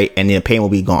be all right, and then the pain will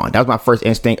be gone. That was my first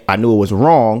instinct. I knew it was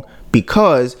wrong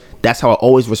because that's how I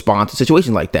always respond to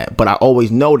situations like that. But I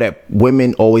always know that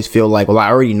women always feel like, well, I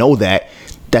already know that.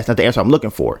 That's not the answer I'm looking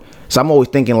for. So I'm always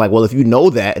thinking like, well, if you know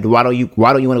that, why don't you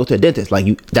want to go to the dentist?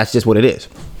 Like, that's just what it is.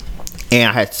 And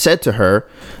I had said to her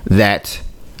that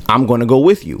I'm going to go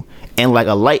with you. And like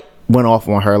a light went off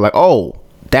on her, like, oh,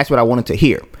 that's what I wanted to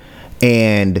hear.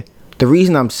 And the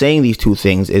reason I'm saying these two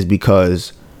things is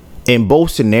because in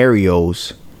both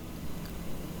scenarios,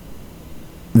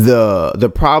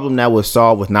 the problem that was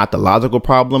solved was not the logical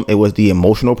problem, it was the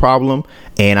emotional problem.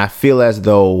 And I feel as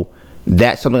though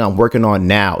that's something I'm working on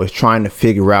now, is trying to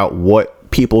figure out what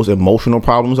people's emotional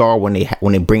problems are when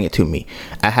they bring it to me.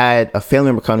 I had a family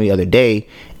member come the other day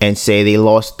and say they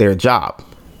lost their job,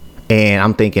 and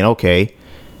I'm thinking, okay,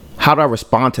 how do I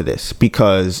respond to this?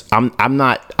 Because I'm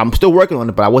still working on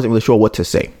it, but I wasn't really sure what to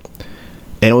say.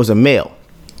 And it was a male.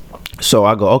 So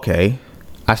I go, okay.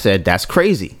 I said, that's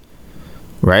crazy,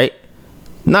 right?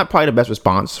 Not probably the best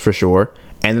response for sure.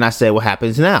 And then I said, what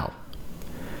happens now?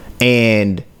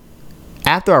 And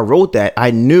after I wrote that,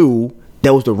 I knew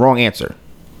that was the wrong answer,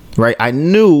 right? I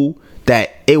knew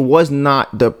that it was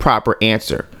not the proper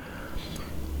answer.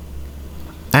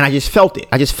 And I just felt it.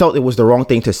 I just felt it was the wrong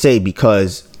thing to say,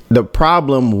 because the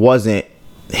problem wasn't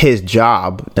his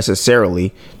job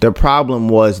necessarily. The problem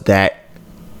was that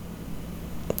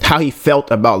how he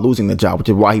felt about losing the job, which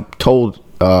is why he told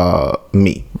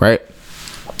me, right?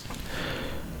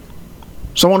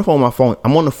 So I'm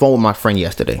on the phone with my friend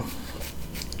yesterday.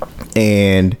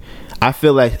 And I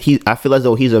feel as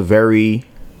though he's a very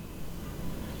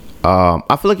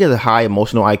I feel like he has a high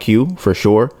emotional IQ for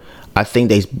sure. I think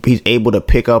that he's able to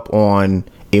pick up on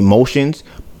emotions,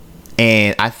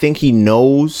 and I think he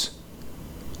knows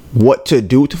what to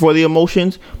do for the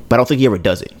emotions, but I don't think he ever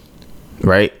does it,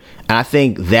 right? And I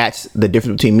think that's the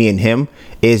difference between me and him,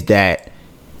 is that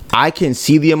I can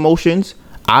see the emotions.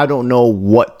 I don't know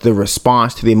what the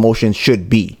response to the emotions should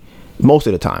be most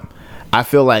of the time. I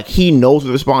feel like he knows what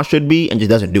the response should be and just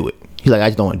doesn't do it. He's like, I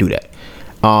just don't want to do that.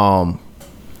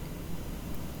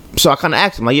 So I kind of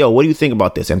asked him, like, yo, what do you think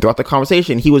about this? And throughout the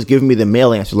conversation, he was giving me the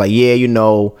male answer, like, yeah,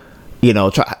 tell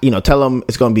him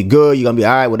it's going to be good. You're going to be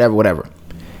all right, whatever.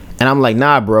 And I'm like,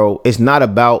 nah, bro, it's not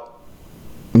about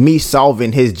me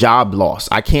solving his job loss.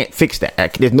 I can't fix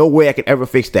that. There's no way I could ever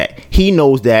fix that. He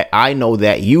knows that. I know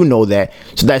that. You know that.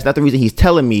 So that's not the reason he's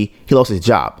telling me he lost his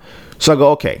job. So I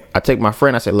go, okay. I take my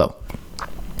friend. I say, look,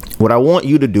 what I want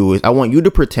you to do is I want you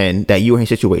to pretend that you're in his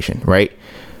situation, right?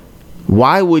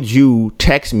 Why would you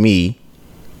text me,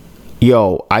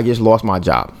 yo, I just lost my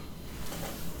job,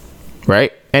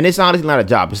 right? And it's honestly not a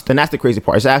job. And that's the crazy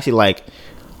part. It's actually like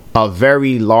a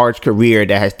very large career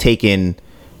that has taken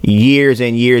years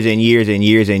and years and years and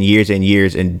years and years and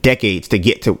years and decades to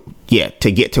get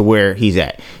to where he's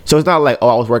at. So it's not like, oh,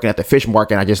 I was working at the fish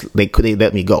market and they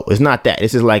let me go. It's not that.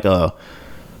 This is like a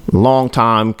long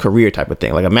time career type of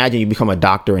thing. Like, imagine you become a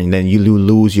doctor and then you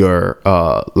lose your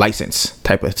license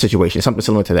type of situation, something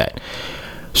similar to that.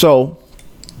 So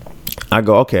I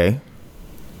go, okay,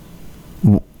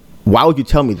 why would you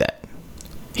tell me that?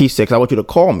 He said, 'cause I want you to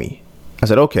call me. I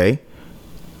said, okay.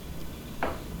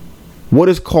 What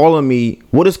is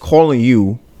calling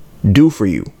you do for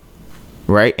you?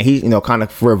 Right? And he, kind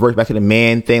of reverts back to the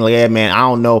man thing. Like, yeah, man, I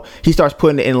don't know. He starts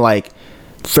putting it in like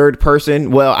third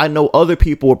person. Well, I know other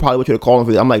people would probably want you to call him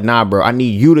for this. I'm like, nah, bro, I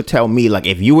need you to tell me, like,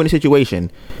 if you were in a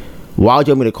situation, why would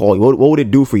you want me to call you? What would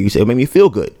it do for you? He said, it made me feel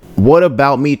good. What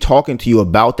about me talking to you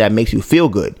about that makes you feel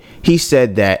good? He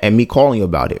said that, and me calling you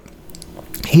about it.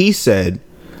 He said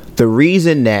the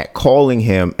reason that calling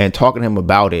him and talking to him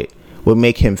about it would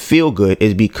make him feel good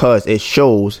is because it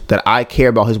shows that I care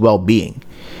about his well-being.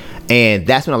 And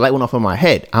that's when a light went off in my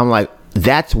head. I'm like,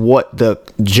 that's what the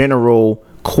general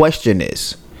question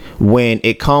is when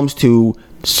it comes to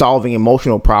solving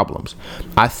emotional problems.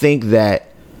 I think that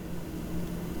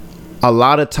a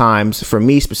lot of times, for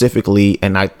me specifically,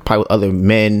 and I probably with other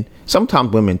men,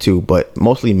 sometimes women too, but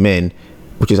mostly men,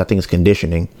 which is, I think, is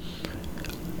conditioning.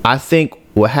 I think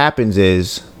what happens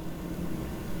is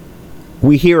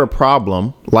we hear a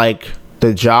problem like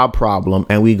the job problem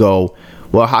and we go,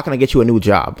 well, how can I get you a new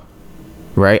job?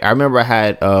 Right? I remember I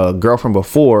had a girlfriend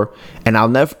before, and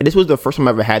this was the first time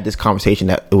I ever had this conversation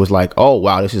that it was like, oh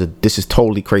wow, this is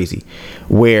totally crazy,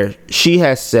 where she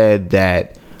has said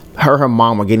that her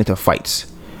mom were getting into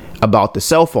fights about the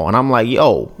cell phone. And I'm like,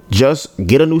 yo, just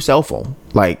get a new cell phone.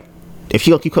 Like, if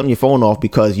she keep cutting your phone off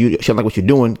because she don't like what you're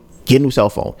doing, get a new cell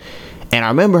phone. And I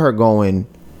remember her going,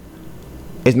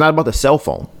 it's not about the cell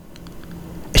phone.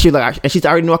 She's like, and she's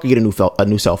already knew I could get a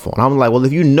new cell phone. I'm like, well,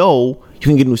 if you know you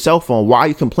can get a new cell phone, why are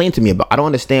you complaining to me about? I don't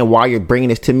understand why you're bringing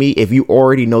this to me if you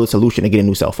already know the solution to get a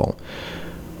new cell phone.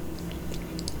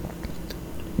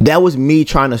 That was me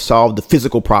trying to solve the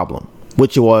physical problem,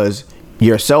 which was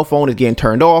your cell phone is getting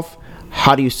turned off.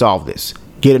 How do you solve this?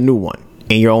 Get a new one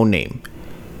in your own name.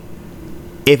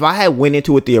 If I had went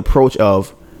into it the approach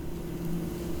of,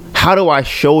 how do I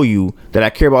show you that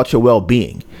I care about your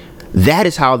well-being? That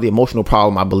is how the emotional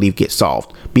problem, I believe, gets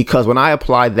solved. Because when I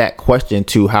apply that question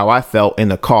to how I felt in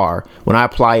the car, when I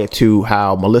apply it to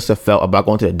how Melissa felt about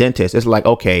going to the dentist, it's like,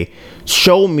 okay,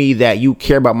 show me that you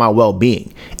care about my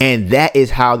well-being. And that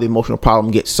is how the emotional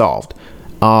problem gets solved.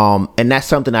 And that's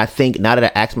something I think, now that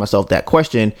I ask myself that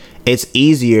question, it's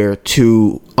easier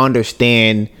to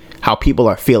understand how people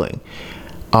are feeling.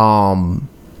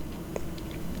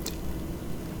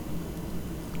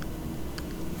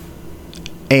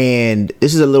 And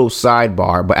this is a little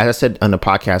sidebar, but as I said on the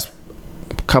podcast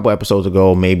a couple episodes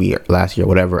ago, maybe last year,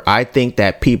 whatever, I think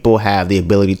that people have the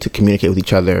ability to communicate with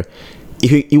each other.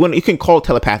 If you can call it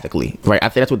telepathically, right? I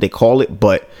think that's what they call it,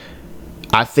 but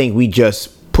I think we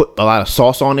just put a lot of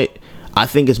sauce on it. I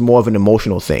think it's more of an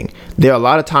emotional thing. There are a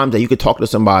lot of times that you could talk to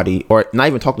somebody, or not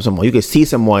even talk to someone. You could see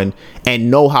someone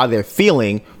and know how they're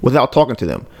feeling without talking to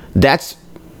them. That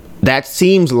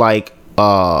seems like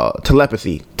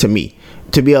telepathy to me.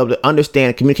 To be able to understand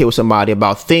and communicate with somebody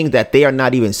about things that they are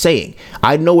not even saying.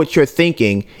 I know what you're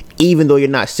thinking, even though you're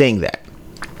not saying that.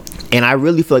 And I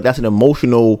really feel like that's an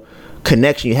emotional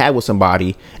connection you have with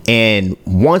somebody. And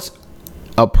once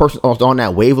a person is on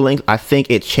that wavelength, I think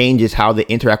it changes how they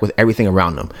interact with everything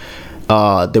around them.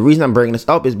 The reason I'm bringing this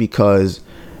up is because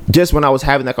just when I was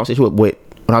having that conversation with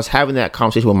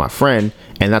my friend,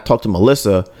 and I talked to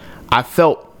Melissa, I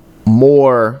felt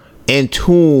more in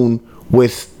tune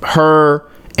with her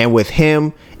and with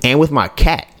him and with my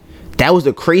cat. That was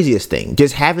the craziest thing.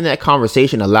 Just having that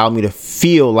conversation allowed me to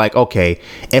feel like, okay,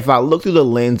 if I look through the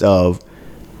lens of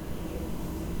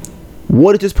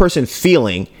what is this person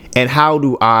feeling, and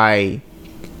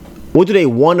what do they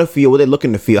want to feel, what they're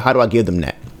looking to feel, how do I give them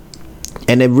that?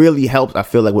 And it really helps, I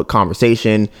feel like, with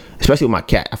conversation, especially with my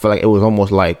cat. I feel like it was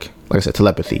almost like I said,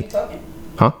 telepathy. Are you talking?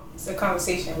 Huh? It's a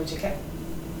conversation with your cat.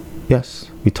 Yes,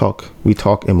 we talk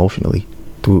emotionally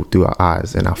through our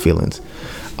eyes and our feelings.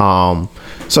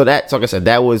 So like I said,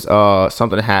 that was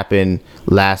something that happened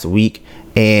last week,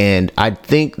 and I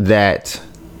think that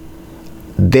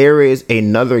there is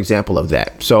another example of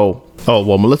that. So,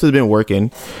 Melissa's been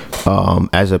working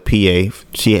as a PA.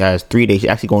 She has 3 days. She's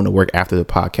actually going to work after the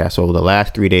podcast. So the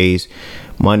last 3 days,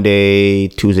 Monday,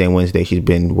 Tuesday, and Wednesday, she's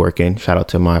been working. Shout out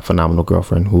to my phenomenal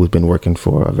girlfriend who's been working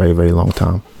for a very, very long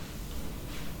time.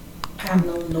 I have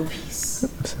no peace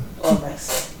or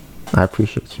rest. I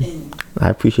appreciate you. I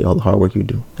appreciate all the hard work you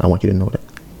do. I want you to know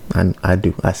that. I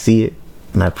do. I see it,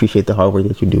 and I appreciate the hard work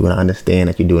that you do, and I understand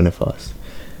that you're doing it for us.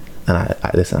 And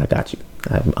I listen, I got you.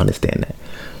 I understand that.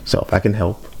 So if I can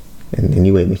help in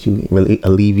any way that you really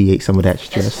alleviate some of that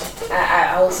stress.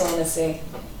 I also want to say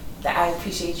that I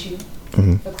appreciate you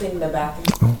for cleaning the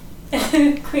bathroom,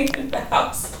 cleaning the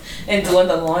house, and doing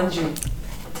the laundry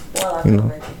while I've been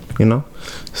working.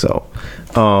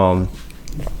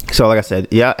 So like I said,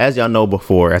 yeah, as y'all know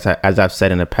before, as I've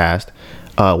said in the past,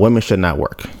 women should not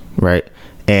work, right?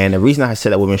 And the reason I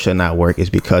said that women should not work is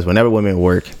because whenever women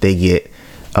work, they get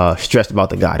stressed about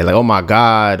the guy. They're like, oh my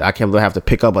God, I can't believe I have to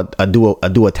pick up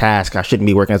do a task. I shouldn't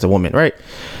be working as a woman, right?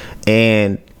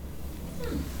 And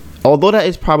although that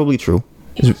is probably true,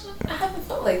 I haven't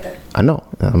felt like that. I know.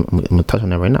 I'm gonna touch on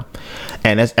that right now.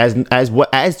 And as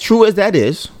true as that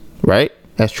is, right?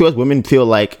 As true as women feel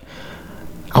like,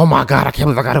 oh my God, I can't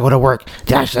believe I gotta go to work.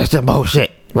 That's the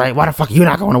bullshit, right? Why the fuck are you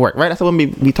not going to work, right? That's how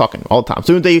women be talking all the time.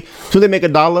 Soon as they make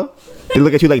 $1, they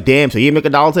look at you like, damn, so you didn't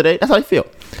make $1 today? That's how they feel.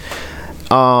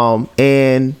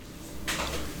 And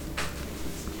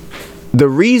the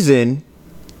reason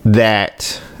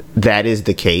that is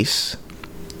the case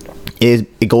is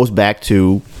it goes back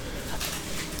to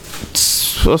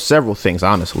several things,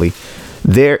 honestly.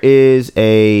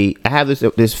 I have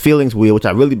this feelings wheel, which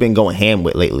I've really been going ham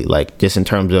with lately, like just in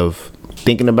terms of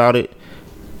thinking about it.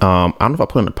 I don't know if I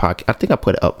put it in the podcast. I think I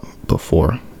put it up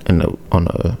before on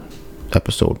the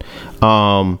episode.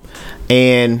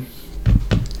 And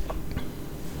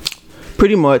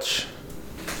pretty much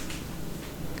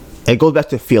it goes back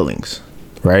to feelings,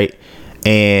 right?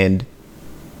 And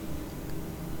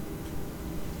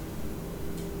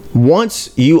once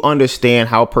you understand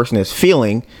how a person is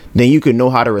feeling, then you can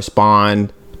know how to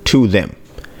respond to them.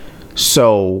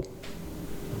 So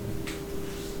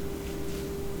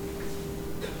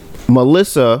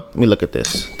Melissa, let me look at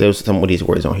this. There's some of these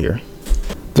words on here.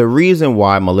 The reason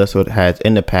why Melissa has,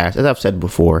 in the past, as I've said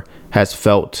before, has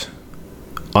felt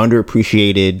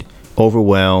underappreciated,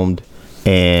 overwhelmed,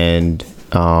 and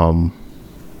some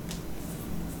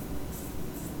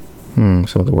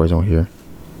of the words on here,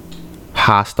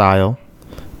 hostile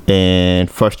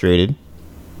and frustrated,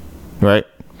 right,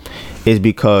 is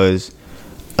because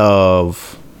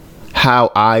of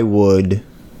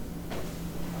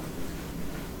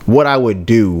what I would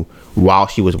do while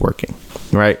she was working,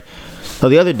 right? So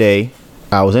the other day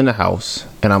I was in the house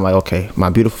and I'm like, okay, my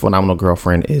beautiful, phenomenal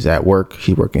girlfriend is at work.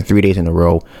 She's working 3 days in a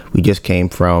row. We just came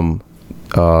from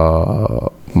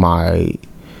my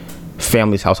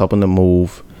family's house helping to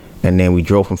move, and then we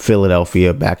drove from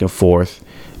Philadelphia back and forth.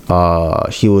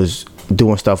 She was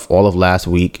doing stuff all of last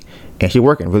week, and she's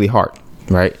working really hard,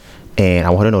 right? And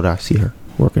I want to know that I see her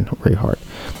working very hard.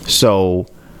 So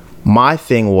my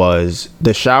thing was,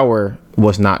 the shower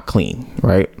was not clean,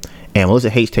 right? And Melissa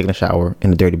hates taking a shower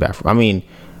in a dirty bathroom. I mean,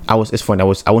 it's funny. I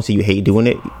wouldn't say you hate doing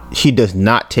it. She does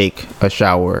not take a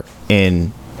shower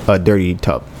in a dirty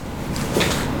tub,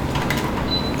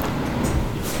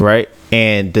 right?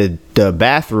 And the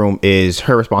bathroom is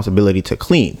her responsibility to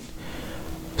clean.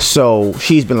 So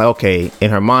she's been like, okay, in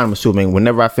her mind, I'm assuming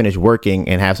whenever I finish working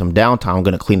and have some downtime, I'm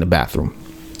going to clean the bathroom.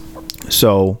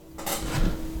 So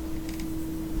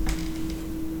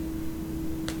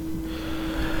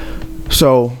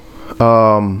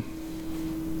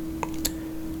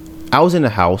I was in the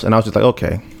house and I was just like,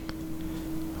 okay,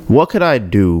 what could I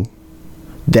do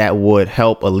that would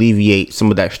help alleviate some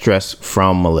of that stress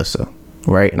from Melissa,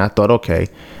 right? And I thought, okay,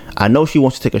 I know she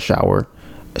wants to take a shower,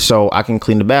 so I can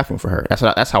clean the bathroom for her.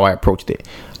 That's how I approached it.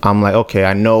 I'm like, okay,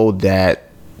 I know that,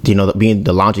 being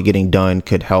the laundry getting done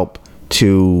could help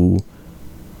to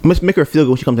make her feel good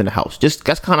when she comes in the house. Just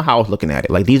that's kind of how I was looking at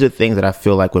it. Like, these are things that I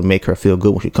feel like would make her feel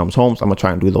good when she comes home. So I'm gonna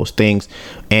try and do those things.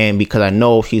 And because I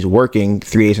know she's working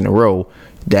 3 days in a row,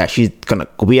 that she's gonna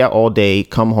be out all day,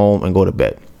 come home and go to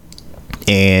bed.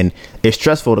 And it's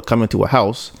stressful to come into a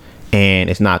house and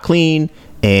it's not clean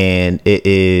and it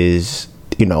is,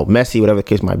 messy, whatever the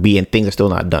case might be, and things are still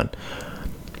not done.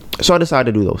 So I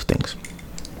decided to do those things.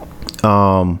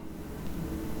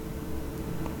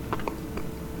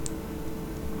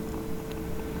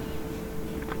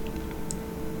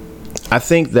 I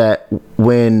think that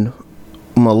when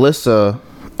Melissa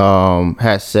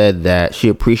has said that she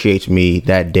appreciates me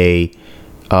that day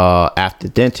after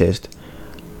the dentist,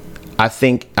 I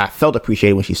think I felt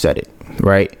appreciated when she said it,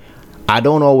 right? I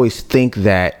don't always think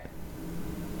that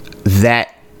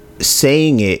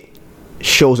saying it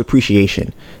shows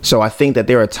appreciation. So I think that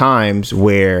there are times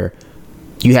where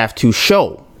you have to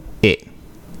show it,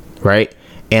 right?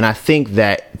 And I think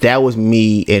that was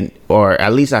me, or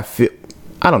at least I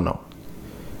don't know.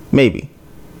 Maybe.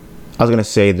 I was going to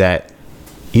say that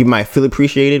you might feel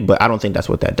appreciated, but I don't think that's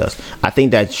what that does. I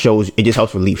think that shows, it just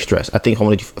helps relieve stress. I think if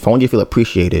I want you to feel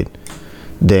appreciated,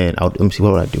 then let me see,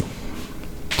 what would I do?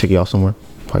 Take y'all somewhere?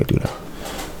 Probably do that.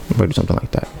 Probably do something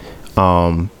like that.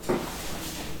 And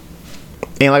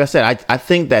like I said, I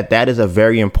think that is a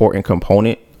very important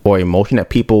component or emotion that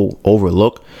people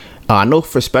overlook. I know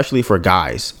especially for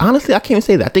guys. Honestly, I can't even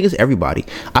say that. I think it's everybody.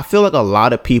 I feel like a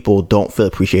lot of people don't feel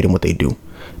appreciated in what they do.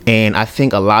 And I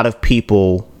think a lot of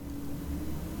people,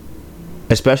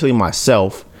 especially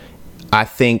myself, I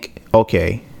think,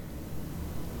 okay,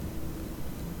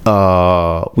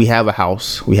 we have a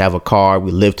house, we have a car,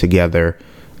 we live together,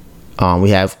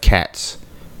 we have cats,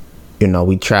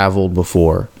 we traveled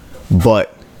before,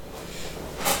 but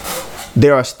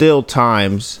there are still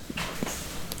times,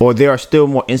 or there are still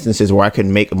more instances where I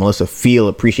can make Melissa feel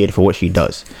appreciated for what she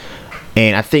does.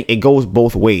 And I think it goes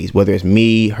both ways, whether it's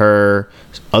me, her,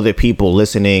 other people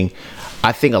listening.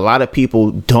 I think a lot of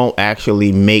people don't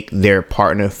actually make their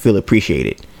partner feel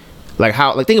appreciated. Like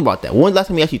think about that. When's the last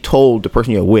time you actually told the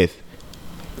person you're with,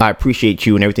 I appreciate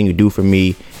you and everything you do for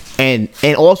me? And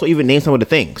also even name some of the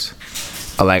things.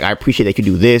 Like, I appreciate that you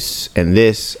do this and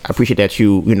this. I appreciate that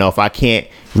you if I can't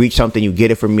reach something, you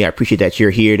get it from me. I appreciate that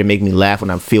you're here to make me laugh when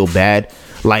I feel bad.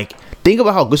 Like, think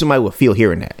about how good somebody would feel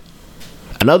hearing that.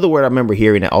 Another word I remember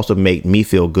hearing that also made me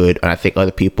feel good, and I think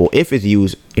other people, if it's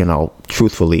used,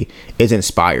 truthfully, is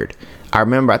inspired.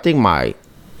 I think my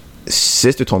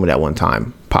sister told me that one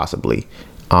time, possibly,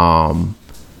 that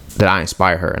I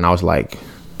inspire her. And I was like,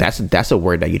 that's a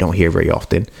word that you don't hear very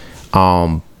often.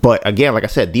 But again, like I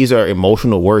said, these are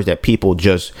emotional words that people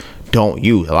just don't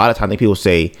use. A lot of times people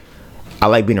say, I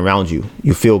like being around you.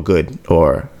 You feel good.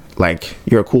 Or like,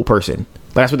 you're a cool person.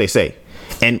 But that's what they say.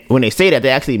 And when they say that, they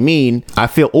actually mean, I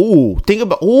feel, think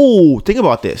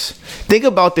about this. Think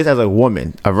about this as a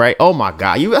woman, all right? Oh my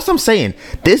God, that's what I'm saying.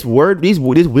 This word, this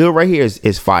wheel right here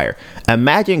is fire.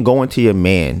 Imagine going to your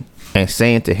man and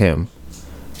saying to him,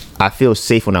 I feel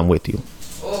safe when I'm with you.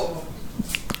 Oh.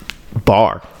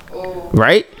 Bar. Oh.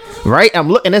 Right? I'm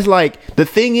looking, it's like, the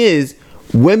thing is,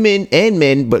 women and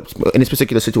men, but in this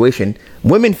particular situation,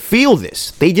 women feel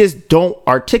this. They just don't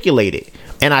articulate it.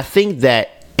 And I think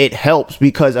that it helps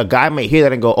because a guy might hear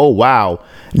that and go, oh, wow,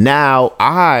 now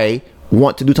I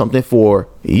want to do something for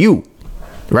you,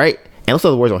 right? And those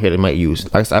other words on here they might use.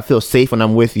 Like I said, I feel safe when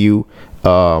I'm with you.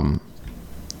 Let's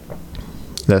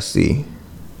see.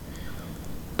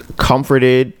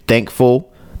 Comforted,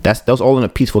 thankful. Those all in a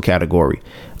peaceful category.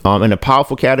 In a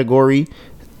powerful category,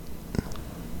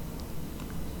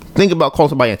 think about calling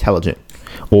somebody intelligent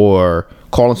or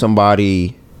calling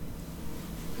somebody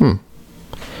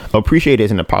appreciate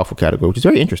is in a powerful category, which is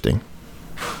very interesting.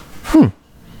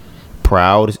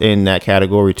 Proud is in that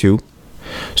category too.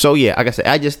 So yeah, like I said,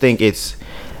 I just think these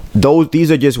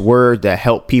are just words that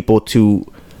help people to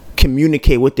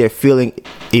communicate what they're feeling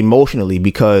emotionally,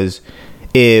 because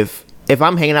if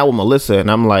I'm hanging out with Melissa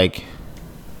and I'm like,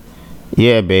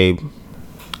 yeah, babe,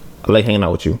 I like hanging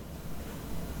out with you,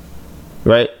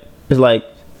 right? It's like,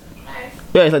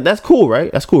 yeah, it's like, that's cool, right?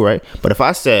 But if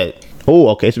I said, oh,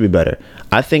 okay, this would be better.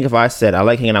 I think if I said, I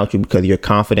like hanging out with you because you're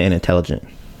confident and intelligent,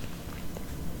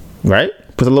 right?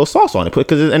 Put a little sauce on it.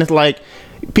 And it's like,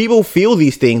 people feel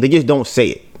these things, they just don't say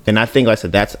it. And I think, like I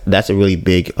said, that's a really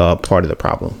big part of the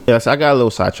problem. Yes, I got a little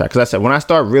sidetracked. Because I said, when I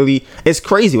start really, it's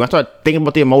crazy. When I start thinking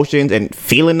about the emotions and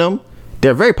feeling them,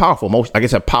 they're very powerful emotions. Like,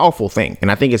 it's a powerful thing.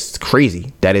 And I think it's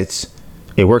crazy that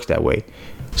it works that way.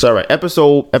 So, all right,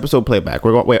 episode playback.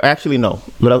 We're going. Wait, actually, no.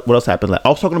 What else happened? I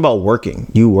was talking about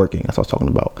working. You working. That's what I was talking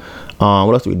about.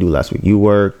 What else did we do last week? You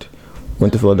worked.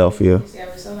 Went to Philadelphia. Yeah,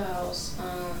 we sold a house.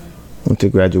 Went to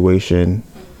graduation.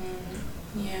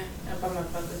 Yeah, I brought my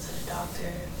brother to the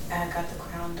doctor. I got the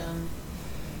crown done.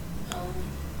 I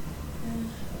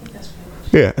think that's pretty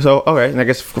much it. Yeah. So, all right. And I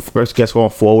guess going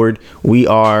forward, we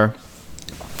are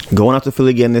going out to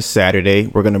Philly again this Saturday.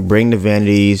 We're going to bring the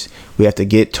vanities. We have to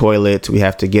get toilets. We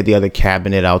have to get the other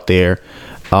cabinet out there.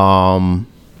 What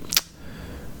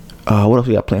else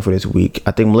we got planned for this week?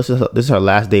 I think Melissa, this is her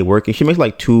last day working. She makes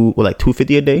like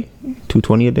 $250 a day,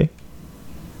 $220 a day,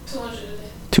 200 a day.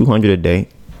 200 a day.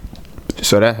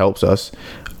 So that helps us.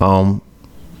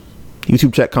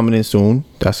 YouTube check coming in soon.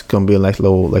 That's gonna be a nice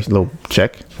little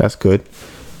check. That's good.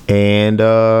 And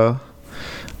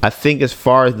I think as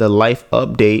far as the life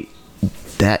update,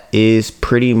 that is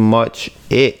pretty much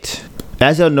it.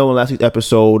 As y'all know, in last week's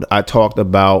episode, I talked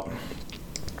about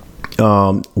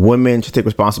women should take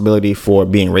responsibility for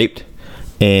being raped.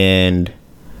 And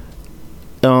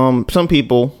some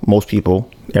people, most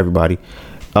people, everybody,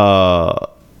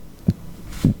 some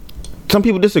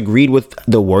people disagreed with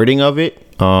the wording of it.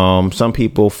 Some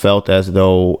people felt as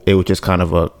though it was just kind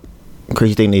of a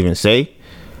crazy thing to even say.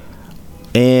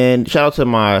 And shout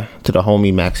out to the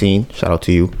homie Maxine. Shout out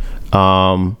to you.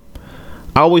 I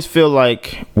always feel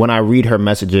like when I read her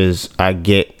messages, I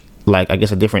get I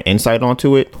guess a different insight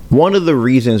onto it. One of the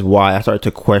reasons why I started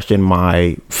to question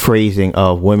my phrasing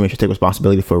of women should take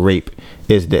responsibility for rape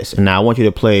is this. And now I want you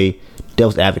to play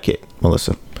devil's advocate,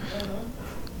 Melissa.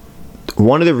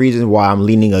 One of the reasons why I'm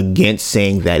leaning against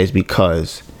saying that is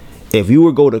because if you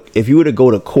were to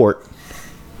go to court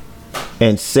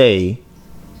and say,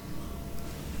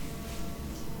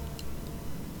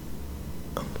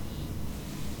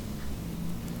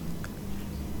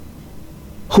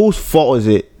 whose fault is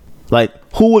it? Like,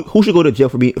 who should go to jail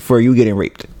for you getting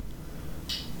raped?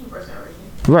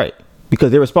 Right,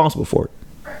 because they're responsible for it.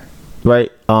 Right.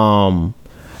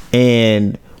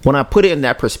 And when I put it in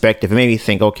that perspective, it made me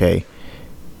think, okay,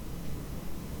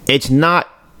 it's not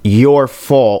your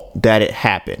fault that it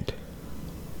happened.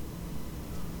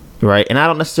 Right. And I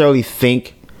don't necessarily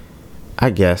think,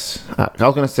 I guess I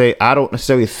was gonna say, I don't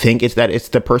necessarily think it's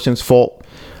the person's fault.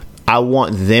 I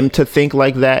want them to think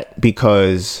like that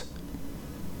because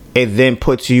it then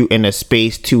puts you in a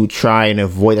space to try and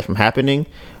avoid that from happening.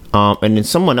 And then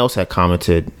someone else had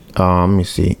commented, let me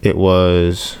see, who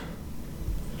was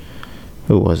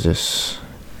this?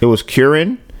 It was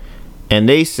Curran. And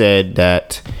they said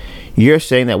that you're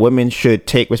saying that women should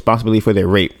take responsibility for their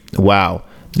rape. Wow,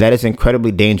 that is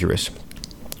incredibly dangerous.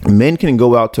 Men can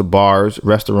go out to bars,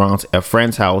 restaurants, a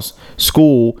friend's house,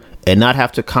 school, and not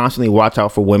have to constantly watch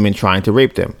out for women trying to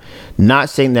rape them. Not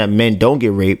saying that men don't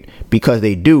get raped, because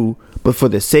they do, but for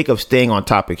the sake of staying on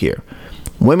topic here.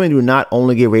 Women do not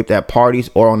only get raped at parties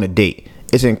or on a date.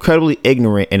 It's incredibly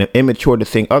ignorant and immature to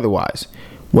think otherwise.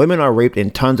 Women are raped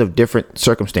in tons of different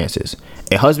circumstances.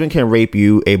 A husband can rape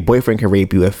you, a boyfriend can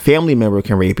rape you, a family member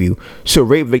can rape you. So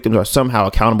rape victims are somehow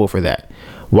accountable for that.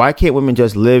 Why can't women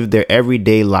just live their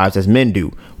everyday lives as men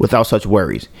do without such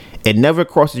worries? It never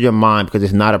crosses your mind because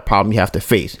it's not a problem you have to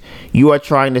face. You are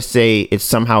trying to say it's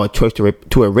somehow a choice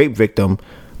to a rape victim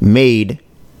made.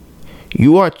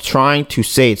 You are trying to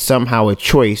say it's somehow a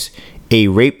choice a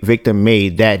rape victim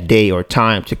made that day or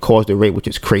time to cause the rape, which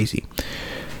is crazy.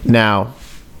 Now,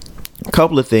 a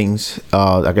couple of things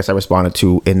I guess I responded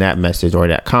to in that message or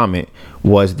that comment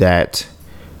was that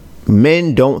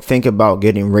men don't think about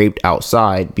getting raped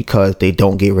outside because they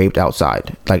don't get raped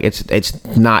outside. Like it's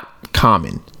not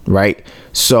common, right?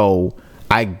 So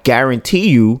I guarantee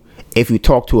you, if you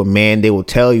talk to a man, they will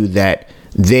tell you that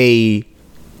they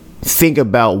think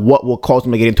about what will cause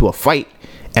them to get into a fight.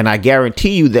 And I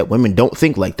guarantee you that women don't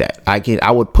think like that.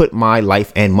 I would put my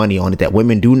life and money on it that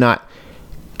women do not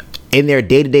in their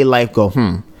day-to-day life go,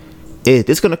 is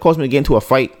this going to cause me to get into a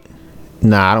fight?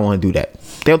 Nah, I don't want to do that.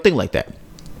 They don't think like that.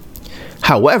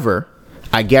 However,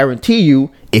 I guarantee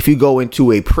you, if you go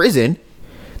into a prison,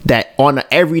 that on an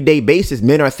everyday basis,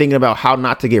 men are thinking about how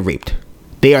not to get raped.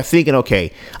 They are thinking,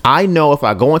 okay, I know if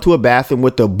I go into a bathroom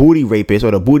with the booty rapist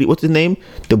or the booty, what's his name?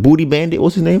 The booty bandit,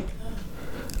 what's his name?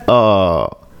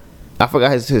 I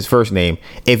forgot his first name.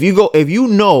 If you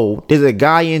know there's a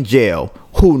guy in jail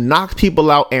who knocks people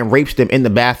out and rapes them in the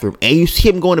bathroom, and you see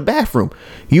him go in the bathroom,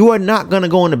 you are not going to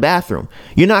go in the bathroom.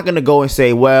 You're not going to go and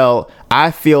say, well,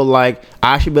 I feel like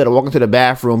I should be able to walk into the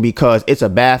bathroom because it's a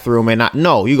bathroom and not.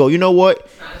 No, you go, you know what?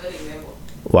 It's not a good example.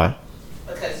 Why?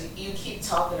 Because you keep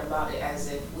talking about it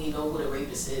as if we know who the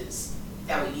rapist is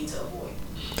that we need to avoid.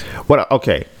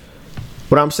 Okay.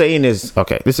 What I'm saying is,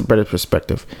 okay, this is a better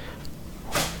perspective.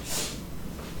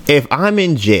 If I'm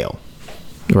in jail,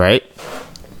 right,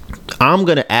 I'm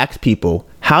going to ask people,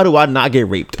 how do I not get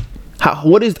raped? I'm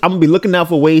going to be looking out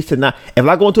for ways to not, if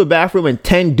I go into a bathroom and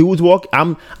 10 dudes walk,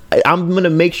 I'm going to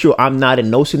make sure I'm not in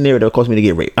no scenario that will cause me to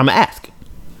get raped. I'm going to ask.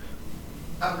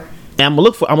 Okay. And I'm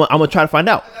going to try to find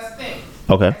out. But that's the thing.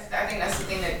 Okay. I think that's the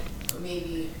thing that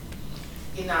maybe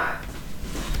you're not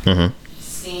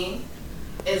seeing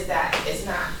is that it's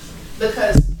not,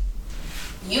 because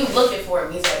you looking for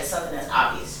it means that it's something that's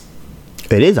obvious.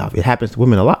 It is obvious. It happens to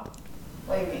women a lot.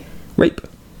 What do you mean? Rape.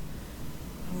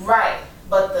 Right,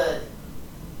 but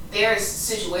there's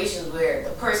situations where the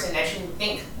person that you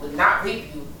think would not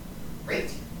rape you,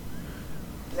 raped you.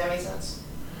 Does that make sense?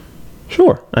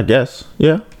 Sure, I guess.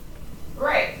 Yeah.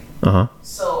 Right.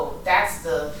 So that's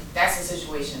the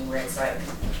situation where it's like,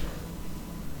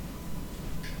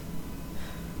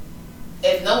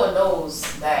 if no one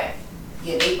knows that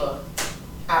your neighbor,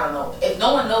 I don't know, if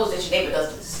no one knows that your neighbor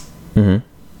does this,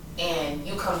 and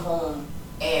you come home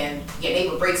and your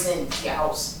neighbor breaks into your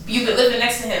house, you've been living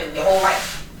next to him your whole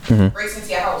life, breaks into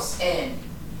your house and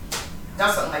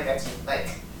does something like that to you, like,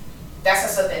 that's not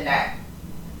something that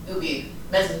you'll be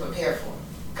mentally prepared for.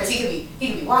 Because he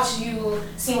could be watching you,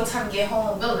 seeing what time you get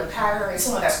home, building a pattern, and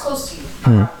someone that's close to you a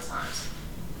lot of times.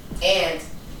 And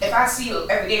if I see you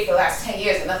every day for the last 10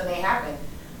 years and nothing ain't happened,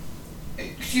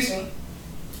 excuse me,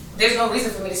 there's no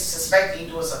reason for me to suspect you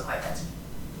doing something like that to me.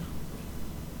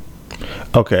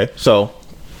 Okay, so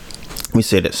let me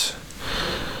say this.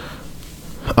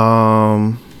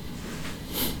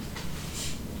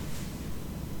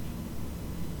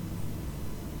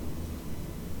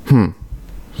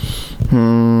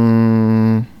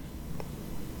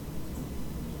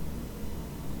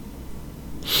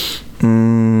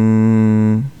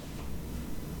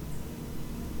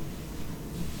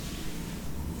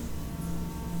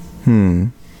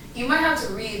 You might have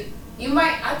to read.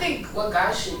 I think what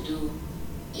guys should do,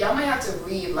 y'all might have to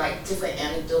read like different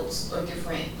anecdotes or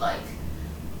different, like,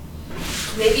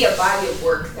 maybe a body of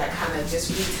work that kind of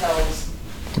just retells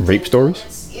Rape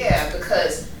stories? Yeah,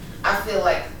 because I feel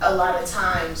like a lot of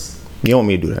times. You don't want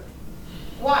me to do that.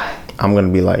 Why? I'm going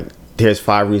to be like, here's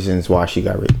 5 reasons why she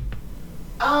got raped.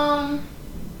 What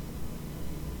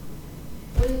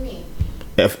do you mean?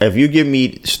 If you give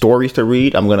me stories to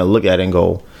read, I'm going to look at it and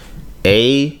go,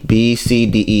 A, B, C,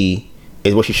 D, E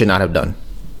is what she should not have done.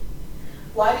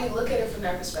 Why do you look at it from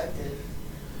that perspective?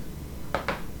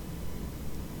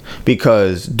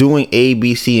 Because doing A,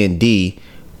 B, C, and D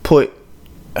put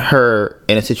her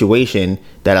in a situation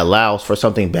that allows for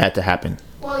something bad to happen.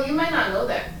 Well, you might not know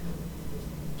that.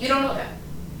 You don't know that.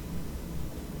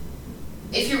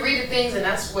 If you read the things and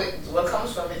that's what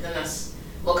comes from it, then that's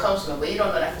what comes from it. But you don't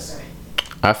know that for certain.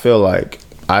 I feel like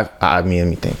let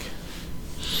me think.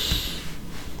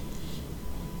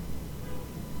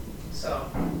 So,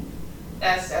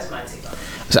 That's my take on it.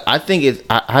 So I think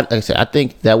like I said, I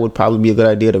think that would probably be a good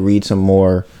idea to read some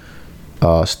more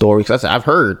stories. I've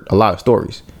heard a lot of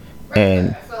stories, right,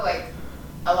 and I feel like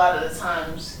a lot of the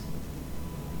times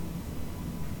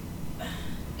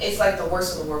it's like the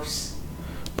worst of the worst.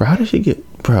 Bro, how did she get,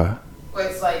 bro? Where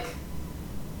it's like,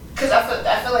 because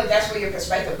I feel like that's where your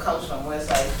perspective comes from. Where it's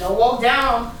like, don't walk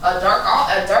down a dark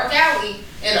alley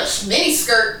in a mini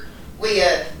skirt with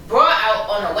your bra out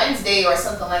on a Wednesday or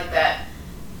something like that.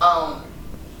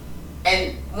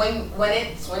 And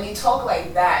when you talk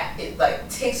like that, it like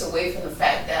takes away from the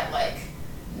fact that like,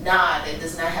 nah, that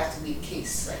does not have to be the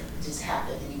case. Like, it just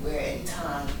happen anywhere,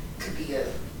 anytime. Could be a.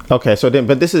 Okay, so then,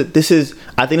 but this is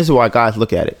I think this is why guys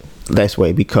look at it this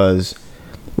way, because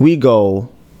we go,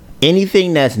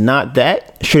 anything that's not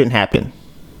that shouldn't happen.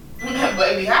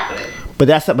 But it be happening. But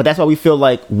that's why we feel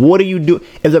like, what do you do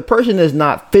if the person is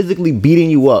not physically beating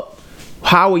you up?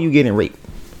 How are you getting raped?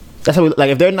 That's how like,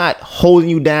 if they're not holding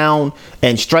you down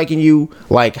and striking you,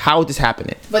 like, how is this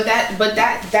happening? But that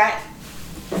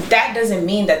doesn't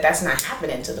mean that that's not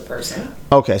happening to the person.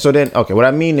 Okay, so then, what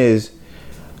I mean is,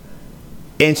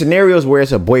 in scenarios where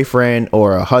it's a boyfriend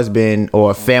or a husband or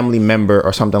a family member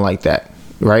or something like that,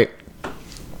 right?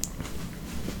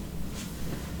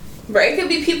 But it could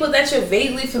be people that you're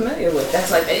vaguely familiar with. That's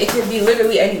like, it could be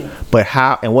literally anyone. But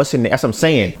how, and what's in there? That's what I'm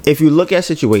saying. If you look at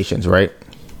situations, right,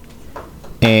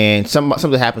 and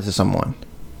something happens to someone.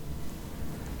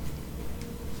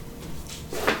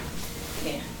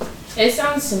 Yeah. It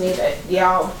sounds to me that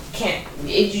y'all can't,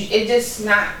 it's just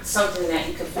not something that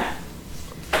you can fathom.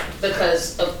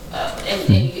 Because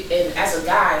and as a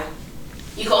guy,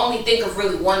 you can only think of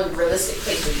really one realistic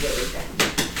place where you get raped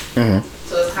at.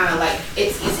 So it's kind of like,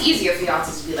 it's easier for y'all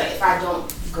to just be like, if I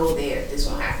don't go there, this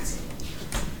won't happen to me.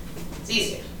 It's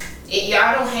easier.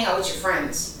 Y'all don't hang out with your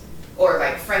friends or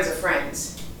like friends of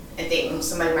friends and think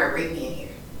somebody might rape me in here.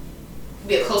 It could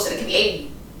be a close, it could be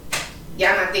 80.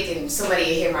 Y'all not thinking somebody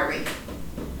in here might rape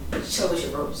me. Chill with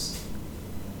your bros.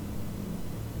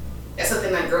 That's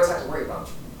something that girls have to worry about.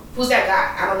 Who's that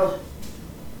guy? I don't know.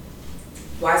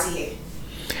 Why is he here?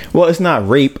 Well, it's not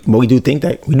rape, but we do think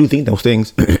those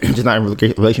things, just not in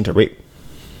relation to rape.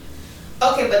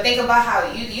 Okay, but think about how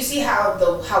you see how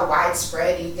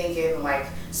widespread you thinking like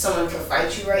someone could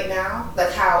fight you right now,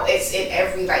 like how it's in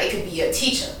every, like, it could be a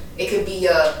teacher, it could be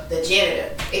the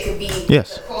janitor, it could be the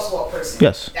crosswalk person.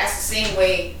 Yes, that's the same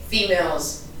way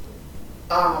females.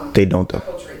 They don't though.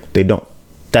 They don't.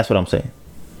 That's what I'm saying.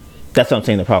 That's what I'm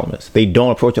saying. The problem is they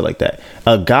don't approach it like that.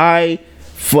 A guy,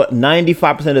 for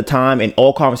 95% of the time in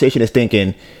all conversation, is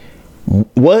thinking,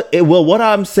 what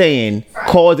I'm saying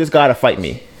caused this guy to fight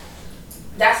me.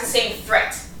 That's the same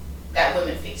threat that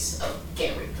women face of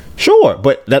getting raped. Sure,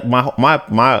 but that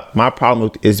my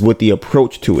problem is with the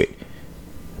approach to it.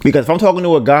 Because if I'm talking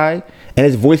to a guy and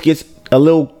his voice gets a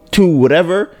little too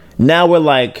whatever, now we're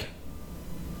like,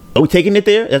 are we taking it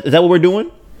there? Is that what we're doing?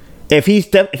 If he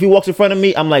walks in front of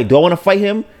me, I'm like, do I want to fight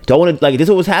him? Do I want to, like, this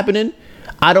is what's happening?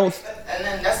 I don't. And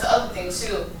then that's the other thing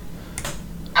too.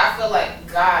 I feel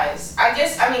like guys,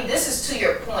 I mean, this is to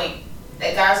your point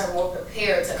that guys are more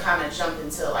prepared to kind of jump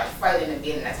into like fighting and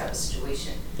being in that type of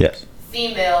situation. Yes.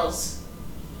 Females,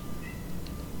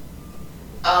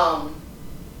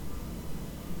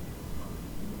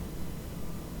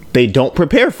 they don't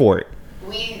prepare for it.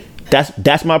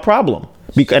 That's my problem.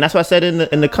 Because, and that's what I said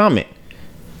in the comment.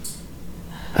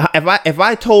 If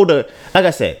I told her, like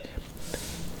I said,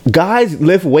 guys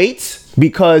lift weights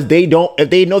because if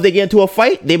they know they get into a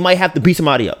fight, they might have to beat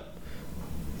somebody up.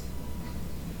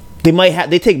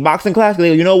 They take boxing class because they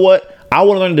go, you know what? I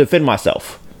want to learn to defend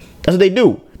myself. That's what they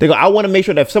do. They go, I want to make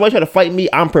sure that if somebody try to fight me,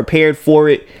 I'm prepared for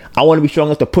it. I want to be strong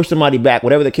enough to push somebody back,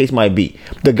 whatever the case might be.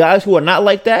 The guys who are not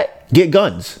like that get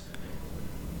guns.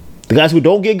 The guys who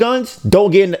don't get guns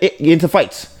don't get into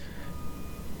fights.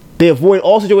 They avoid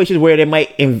all situations where they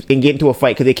might get into a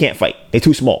fight because they can't fight. They're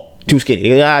too small, too skinny.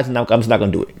 They're like, I'm just not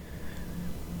going to do it.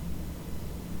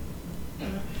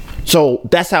 So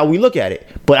that's how we look at it.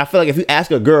 But I feel like if you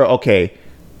ask a girl, okay,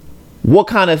 what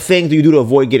kind of things do you do to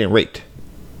avoid getting raped?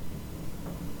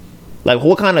 Like,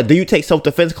 do you take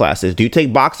self-defense classes? Do you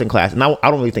take boxing classes? And I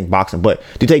don't really think boxing, but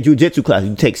do you take jiu-jitsu classes?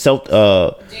 Do you take do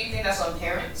you think that's on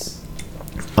parents?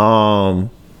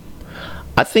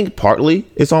 I think partly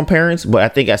it's on parents, but I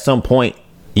think at some point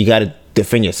you got to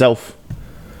defend yourself.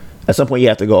 At some point you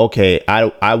have to go, okay,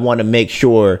 I want to make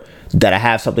sure that I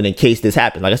have something in case this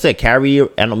happens. Like I said,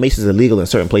 I know mace is illegal in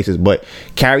certain places, but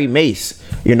carry mace,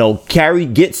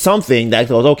 get something that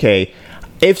goes, okay,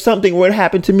 if something were to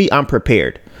happen to me, I'm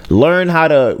prepared. Learn how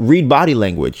to read body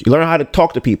language. Learn how to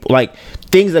talk to people. Like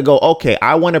things that go, okay,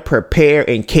 I want to prepare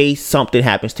in case something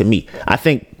happens to me. I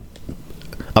think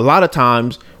a lot of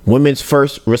times women's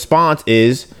first response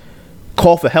is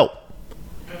call for help.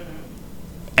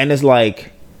 And it's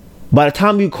like, by the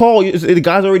time you call, the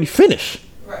guy's already finished.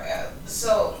 Right.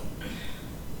 So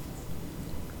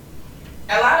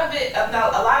a lot of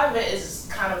it is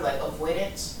kind of like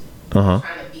avoidance. Trying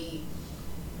to be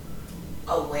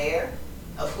aware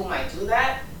of who might do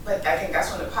that. But I think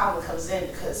that's when the problem comes in,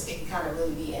 because it can kind of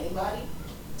really be anybody.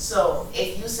 So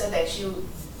if you said that you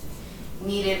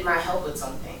needed my help with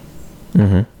something,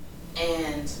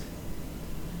 and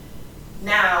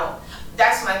now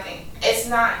that's my thing. It's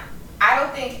not. I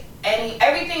don't think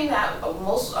everything that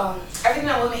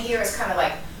women hear is kind of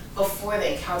like before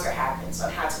the encounter happens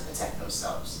on how to protect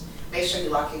themselves. Make sure you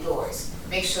lock your doors.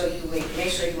 Make sure you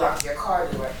lock your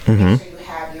car door. Make sure you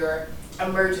have your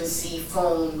emergency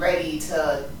phone ready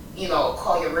to,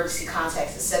 call your emergency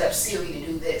contacts and set up Siri to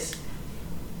do this.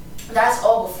 That's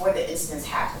all before the instance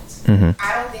happens.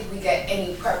 I don't think we get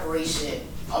any preparation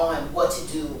on what to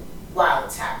do while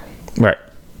it's happening. Right.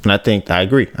 And I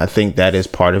agree. I think that is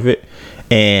part of it.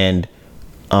 And,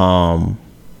 I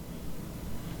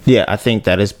think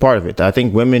that is part of it. I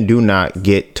think women do not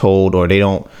get told, or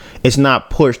it's not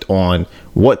pushed on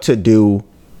what to do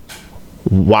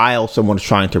while someone's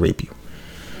trying to rape you.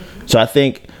 So I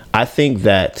think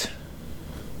that,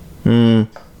 how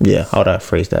would I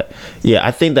phrase that? Yeah,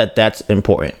 I think that that's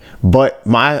important. But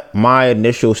my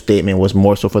initial statement was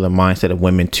more so for the mindset of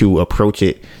women to approach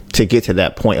it, to get to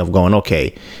that point of going,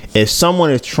 okay, if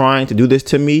someone is trying to do this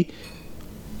to me,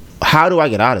 how do I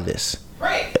get out of this?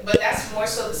 Right, but that's more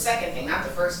so the second thing, not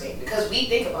the first thing, because we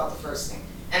think about the first thing.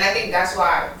 And I think that's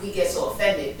why we get so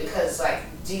offended, because, like,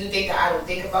 do you think that I don't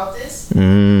think about this? Do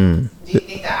you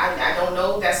think that I don't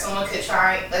know that someone could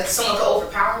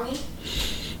overpower me?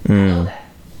 I know that.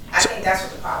 I think that's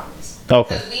what the problem is.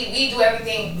 Okay. Because we do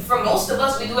everything, for most of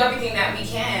us, we do everything that we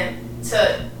can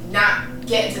to not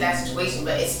get into that situation,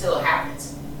 but it still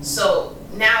happens. So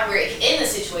now we're in a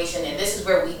situation, and this is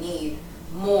where we need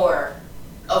more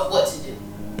of what to do.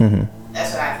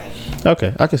 That's what I think.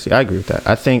 Okay, I agree with that.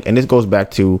 I think, and this goes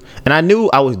back to, and I knew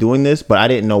I was doing this, but I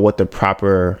didn't know what the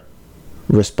proper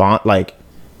response,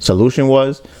 solution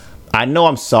was. I know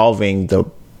I'm solving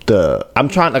I'm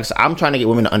trying to get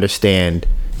women to understand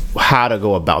how to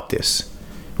go about this,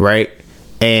 right?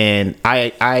 And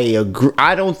I agree.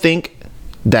 I don't think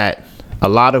that a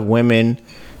lot of women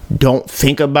don't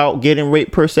think about getting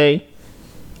raped per se.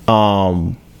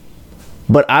 But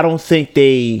I don't think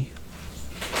they,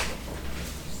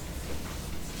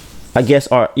 I guess,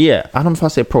 I don't know if I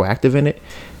say proactive in it,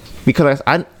 because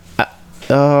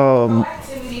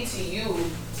proactivity to you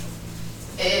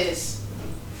is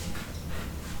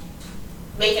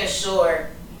making sure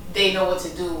they know what to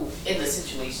do in the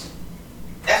situation.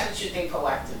 That's what you think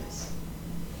proactive is.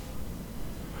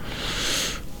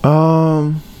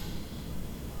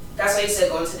 That's why you said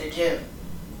going to the gym,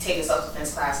 taking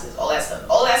self-defense classes, all that stuff.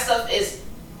 All that stuff is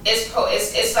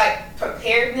like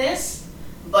preparedness,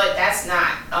 but that's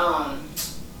not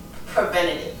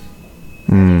preventative.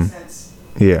 That makes sense.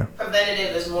 Yeah.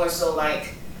 Preventative is more so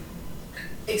like,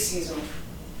 excuse me.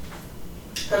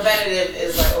 Preventative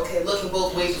is like, okay, looking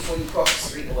both ways before you cross the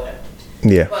street or whatever.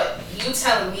 Yeah. But you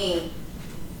telling me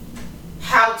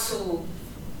how to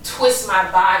twist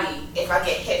my body if I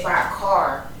get hit by a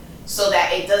car so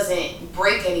that it doesn't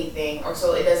break anything, or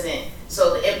so the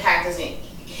impact doesn't,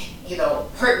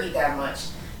 hurt me that much.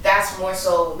 That's more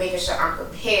so making sure I'm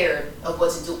prepared of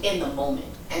what to do in the moment.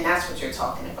 And that's what you're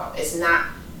talking about. It's not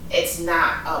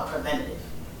preventative.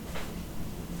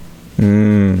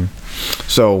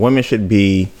 So women should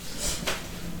be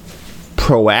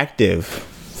proactive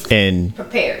and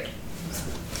prepared.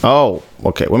 Oh,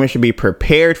 okay. Women should be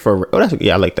prepared for. I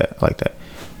like that.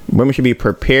 Women should be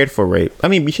prepared for rape. I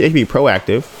mean, they should be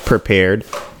proactive, prepared,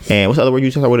 and what's the other word you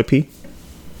just said with a P?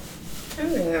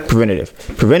 Preventative,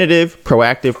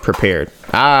 proactive, prepared.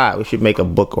 We should make a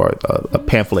book or a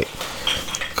pamphlet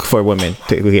for women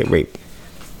to get raped.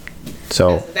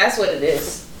 So that's what it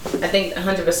is. I think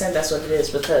 100% that's what it is,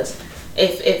 because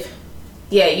if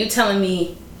you telling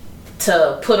me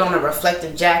to put on a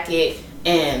reflective jacket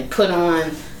and put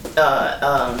on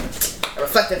a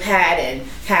reflective hat and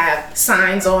have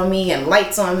signs on me and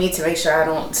lights on me to make sure I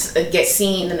don't get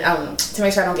seen and to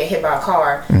make sure I don't get hit by a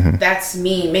car. That's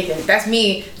me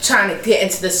trying to get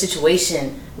into the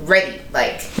situation ready,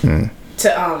 that's me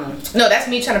trying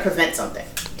to prevent something.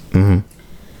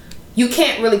 You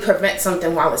can't really prevent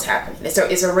something while it's happening.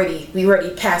 We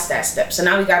already passed that step. So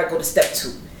now we got to go to step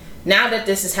 2. Now that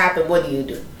this has happened, what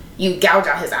do? You gouge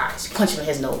out his eyes. You punch him in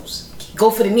his nose. Go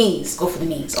for the knees. Go for the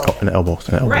knees. Oh, and the elbows.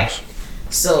 Right.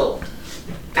 So,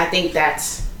 I think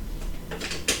that's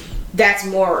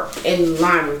more in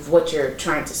line with what you're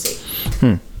trying to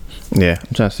say. Yeah,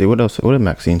 I'm trying to see what else. What did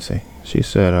Maxine say? She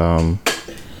said,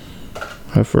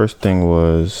 her first thing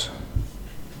was,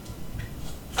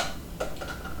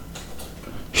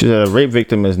 she said a rape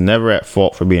victim is never at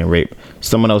fault for being raped.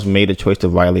 Someone else made a choice to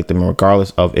violate them,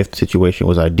 regardless of if the situation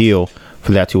was ideal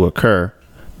for that to occur.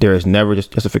 There is never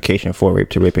just justification for rape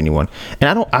to rape anyone.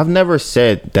 And I've never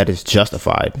said that it's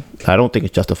justified. I don't think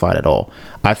it's justified at all.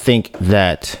 I think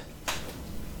that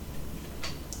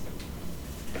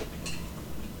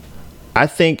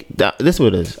this is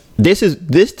what it is.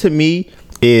 This to me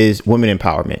is women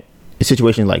empowerment. In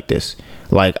situations like this.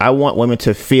 Like, I want women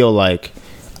to feel like,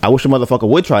 I wish a motherfucker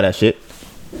would try that shit.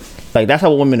 Like, that's how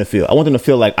I want women to feel. I want them to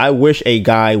feel like, I wish a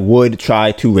guy would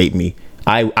try to rape me.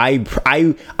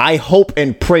 I hope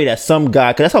and pray that some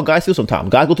guy, because that's how guys feel sometimes.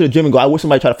 Guys go to the gym and go, I wish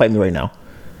somebody tried to fight me right now.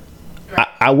 Right.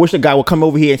 I wish a guy would come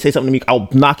over here and say something to me. I'll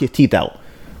knock his teeth out.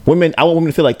 I want women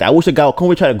to feel like that. I wish a guy would come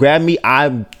over and try to grab me.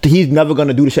 He's never going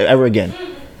to do this shit ever again.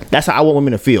 That's how I want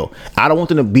women to feel. I don't want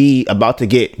them to be about to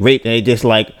get raped and they just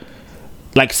like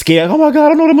scared. Oh my God, I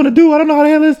don't know what I'm going to do. I don't know how to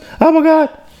handle this. Oh my God.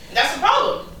 That's the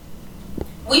problem.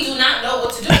 We do not know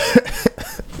what to do.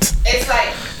 It's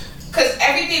like, because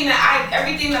everything that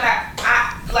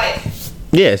I like.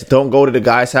 Yes, don't go to the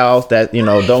guy's house. That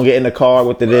right. Don't get in the car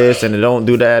with this and don't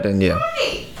do that and yeah.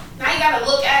 Right. Now you gotta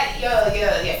look at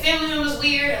your family members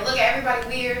weird and look at everybody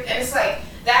weird, and it's like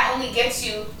that only gets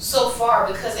you so far,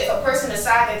 because if a person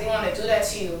decides that they want to do that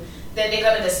to you, then they're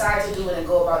gonna decide to do it and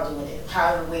go about doing it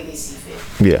however way they see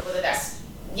fit. Yeah. Whether that's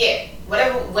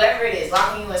whatever it is,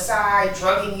 locking you inside,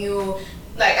 drugging you,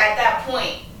 like at that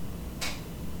point.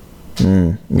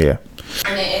 Yeah.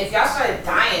 And then if y'all started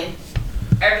dying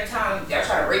every time y'all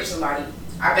try to rape somebody,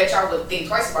 I bet y'all would think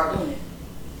twice about doing it.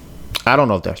 I don't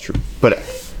know if that's true, but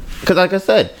because like I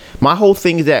said, my whole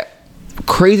thing is that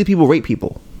crazy people rape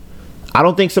people. I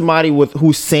don't think somebody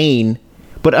who's sane,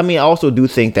 but I mean, I also do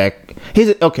think that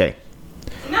okay.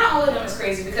 Not all of them is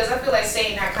crazy, because I feel like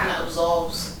saying that kind of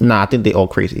absolves. Nah, I think they all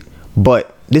crazy.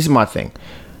 But this is my thing.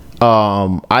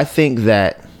 I think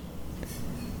that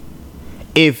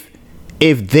if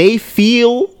they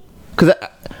feel, because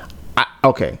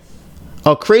okay,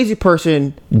 a crazy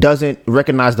person doesn't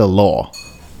recognize the law,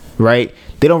 right?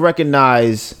 They don't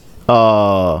recognize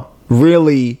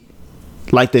really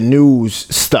like the news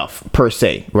stuff per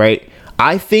se, right?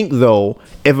 I think though,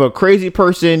 if a crazy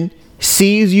person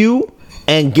sees you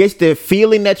and gets the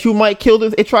feeling that you might kill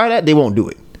them, they try that, they won't do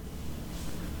it.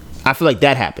 I feel like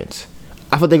that happens.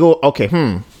 I feel they go, okay,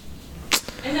 And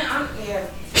then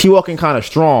she walking kind of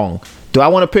strong. Do I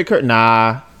want to pick her?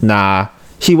 Nah.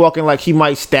 She walking like she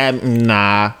might stab.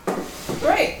 Nah.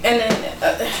 Right, and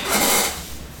then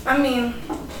I mean,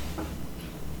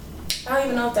 I don't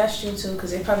even know if that's true too,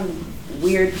 because there's probably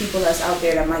weird people that's out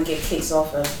there that might get kicks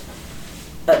off of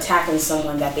attacking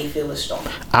someone that they feel is strong.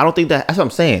 I don't think that's what I'm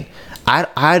saying.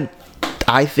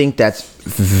 I think that's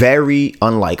very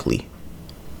unlikely.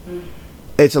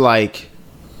 It's like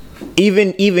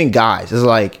even guys. It's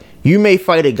like you may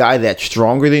fight a guy that's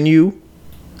stronger than you,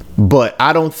 but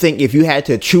I don't think if you had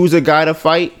to choose a guy to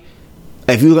fight,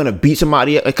 if you're gonna beat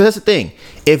somebody up, because that's the thing.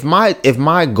 If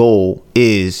my goal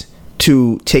is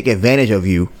to take advantage of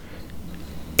you,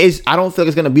 I don't feel like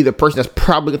it's gonna be the person that's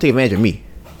probably gonna take advantage of me.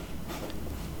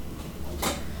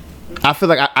 I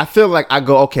feel like I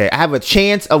go, okay, I have a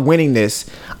chance of winning this.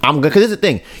 Because this is the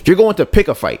thing. You're going to pick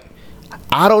a fight.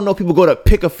 I don't know if people go to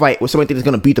pick a fight with somebody that's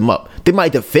going to beat them up. They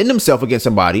might defend themselves against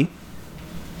somebody.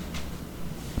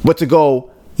 But to go,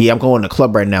 yeah, I'm going to the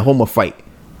club right now, home a fight.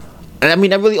 And I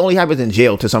mean, that really only happens in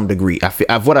jail to some degree.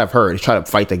 What I've heard is try to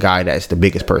fight the guy that's the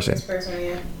biggest person.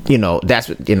 Yeah. That's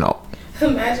what,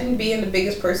 Imagine being the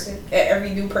biggest person and every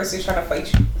new person trying to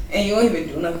fight you. And you don't even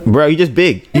do nothing. Bro, you just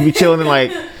big. You be chilling and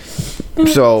like...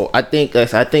 So I think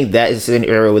that is an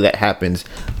area where that happens,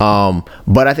 but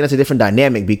I think that's a different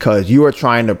dynamic because you are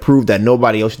trying to prove that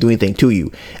nobody else should do anything to you.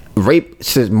 Rape,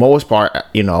 for the most part,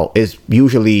 is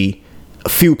usually a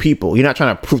few people. You're not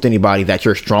trying to prove to anybody that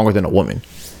you're stronger than a woman.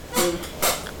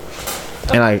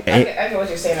 And I get what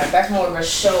you're saying. That's more of a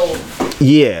show.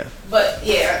 Yeah. But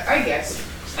yeah, I guess.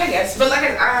 But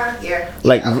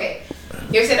like okay,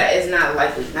 you said that is not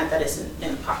likely. Not that it's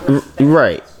impossible.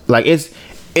 Right. Like it's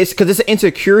because it's an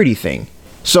insecurity thing.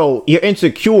 So you're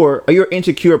insecure, or you're an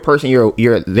insecure person.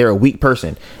 They're a weak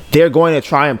person. They're going to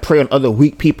try and prey on other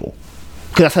weak people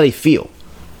because that's how they feel.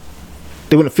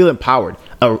 They want to feel empowered.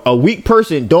 A weak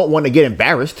person don't want to get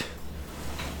embarrassed.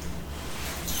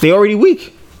 They already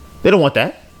weak. They don't want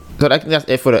that. So that's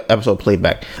it for the episode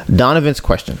playback. Donovan's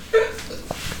question.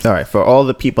 All right, for all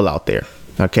the people out there,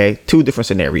 okay, 2 different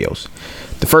scenarios.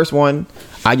 The first one,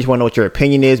 I just want to know what your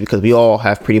opinion is because we all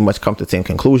have pretty much come to the same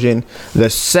conclusion. The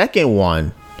second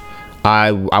one,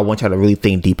 I want y'all to really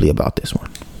think deeply about this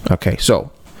one. Okay,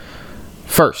 so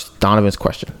first, Donovan's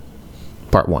question,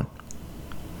 part 1.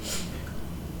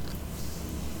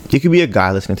 You could be a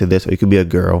guy listening to this, or you could be a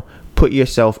girl. Put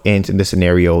yourself into the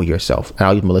scenario yourself. And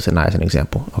I'll use Melissa and I as an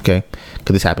example, okay?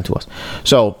 Because this happened to us.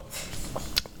 So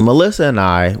Melissa and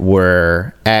I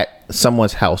were at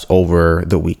someone's house over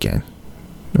the weekend,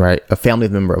 right? A family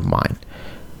member of mine,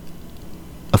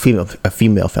 a female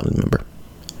family member.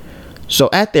 So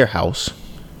at their house,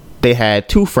 they had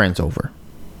 2 friends over.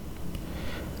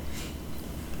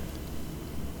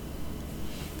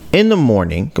 In the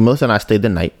morning, Melissa and I stayed the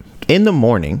night. In the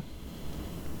morning,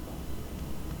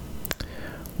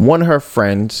 one of her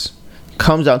friends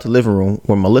comes out to the living room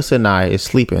where Melissa and I is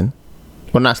sleeping.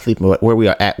 Well, not sleeping, but where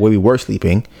we were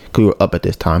sleeping, because we were up at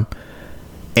this time.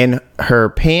 And her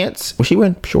pants, was she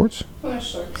wearing shorts?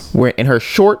 Shorts. We're in her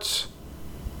shorts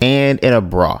and in a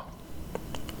bra.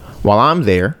 While I'm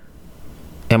there,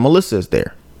 and Melissa's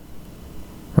there,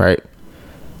 right?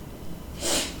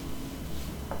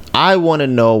 I want to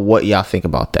know what y'all think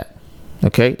about that.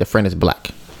 Okay, the friend is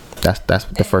black. That's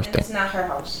the first thing. It's not her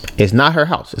house. It's not her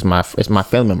house. It's my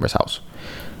family member's house,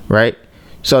 right?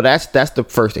 So that's the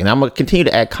first thing. I'm gonna continue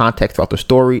to add context throughout the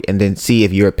story, and then see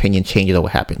if your opinion changes or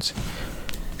what happens,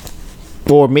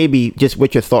 or maybe just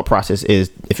what your thought process is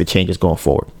if it changes going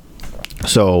forward.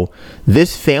 So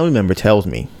this family member tells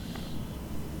me,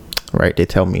 right? They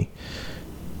tell me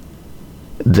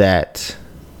that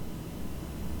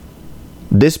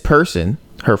this person,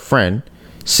 her friend,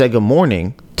 said good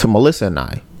morning to Melissa and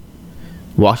I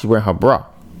while she's wearing her bra.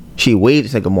 She waved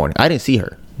and said good morning. I didn't see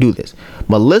her do this.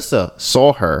 Melissa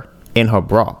saw her in her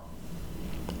bra.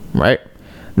 Right?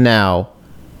 Now,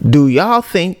 do y'all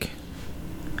think,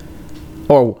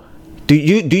 or do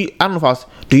you I don't know if I was,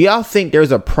 do y'all think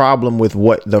there's a problem with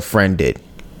what the friend did?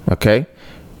 Okay?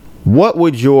 What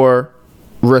would your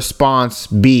response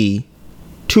be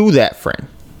to that friend?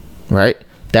 Right?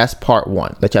 That's part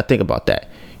 1. Let y'all think about that.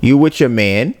 You with your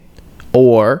man,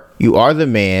 or you are the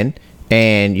man,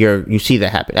 and you see that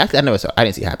happen. Actually, I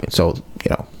didn't see it happen. So,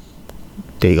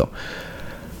 there you go.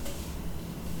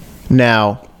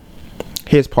 Now,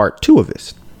 here's part 2 of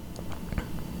this.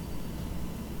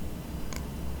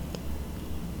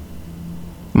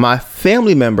 My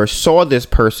family member saw this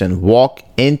person walk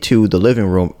into the living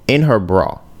room in her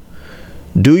bra.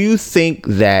 Do you think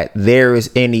that there is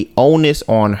any onus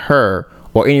on her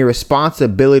or any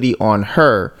responsibility on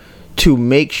her to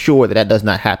make sure that does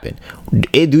not happen?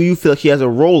 Do you feel she has a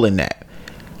role in that?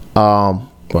 And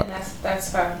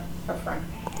that's her friend.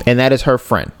 And that is her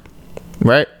friend,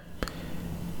 right?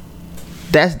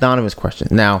 That's Donovan's question.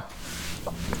 Now,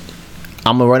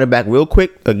 I'm gonna run it back real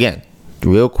quick again,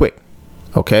 real quick.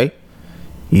 Okay,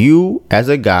 you as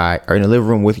a guy are in the living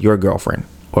room with your girlfriend,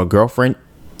 or girlfriend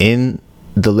in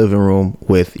the living room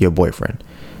with your boyfriend.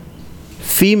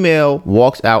 Female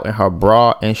walks out in her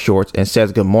bra and shorts and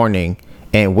says good morning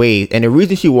and waves. And the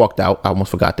reason she walked out, I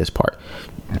almost forgot this part,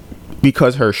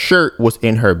 because her shirt was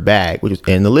in her bag, which was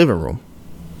in the living room,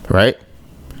 right?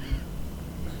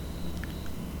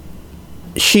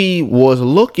 She was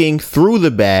looking through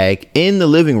the bag in the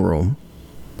living room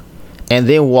and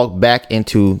then walked back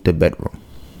into the bedroom.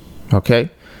 Okay,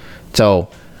 so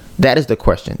that is the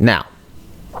question. Now,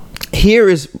 here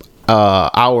is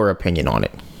our opinion on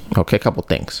it. Okay, a couple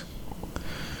things.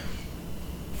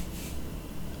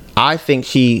 I think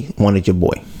she wanted your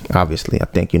boy. Obviously, I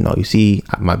think, you see,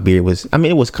 my beard was,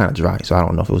 it was kind of dry, so I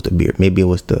don't know if it was the beard. Maybe it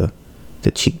was the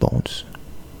cheekbones.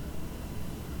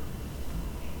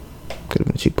 Could have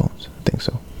been the cheekbones. I think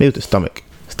so. Maybe it was the stomach.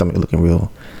 Stomach looking real.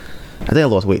 I think I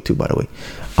lost weight too, by the way.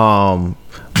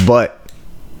 But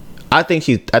I think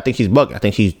she's bugging. I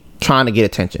think she's trying to get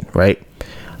attention, right?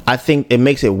 I think it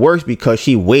makes it worse because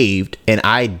she waved and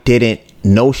I didn't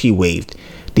know she waved.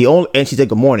 And she said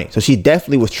good morning. So she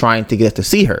definitely was trying to get us to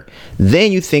see her.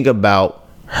 Then you think about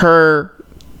her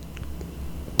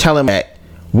telling me that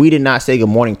we did not say good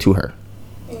morning to her.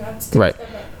 Right.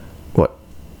 What?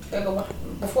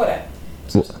 Before that.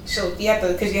 So you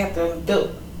have to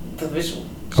build the visual.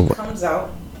 She comes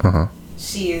out.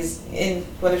 She is in,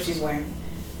 what if she's wearing?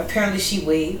 Apparently she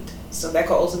waved. So that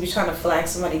could also be trying to flag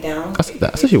somebody down. I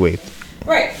said she waved.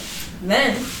 Right.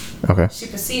 Then she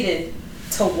proceeded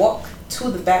to walk to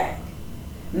the bag.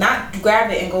 Not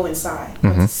grab it and go inside.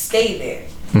 But to stay there.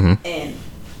 And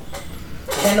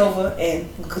bend over and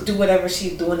do whatever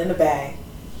she's doing in the bag.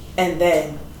 And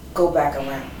then go back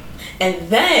around. And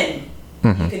then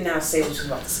you can now say what you're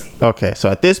about to say. Okay, so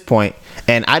at this point,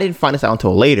 and I didn't find this out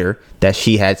until later that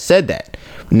she had said that.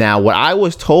 Now, what I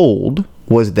was told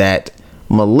was that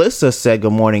Melissa said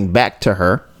good morning back to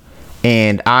her,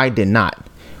 and I did not.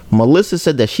 Melissa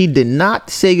said that she did not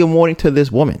say good morning to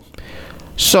this woman.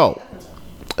 So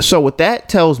what that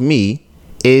tells me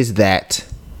is that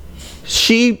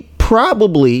she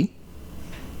probably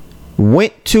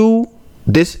went to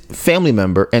this family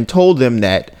member and told them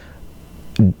that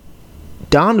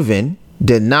Donovan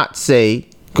did not say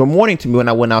good morning to me when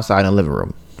I went outside in the living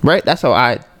room. Right? That's how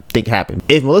I think happened.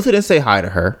 If Melissa didn't say hi to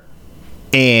her,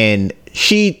 and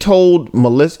she told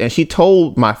Melissa, and she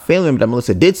told my family member that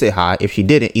Melissa did say hi, if she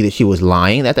didn't, either she was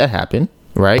lying that happened,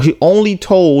 right? She only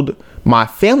told my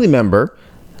family member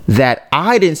that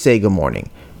I didn't say good morning,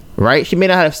 right? She may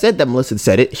not have said that Melissa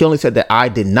said it. She only said that I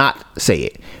did not say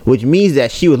it, which means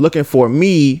that she was looking for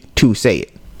me to say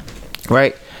it,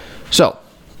 right? So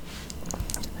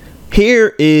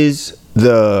here is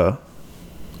the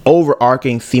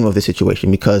overarching theme of the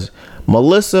situation, because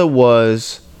Melissa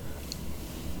was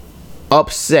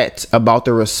upset about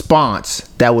the response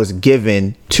that was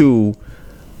given to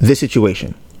this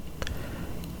situation.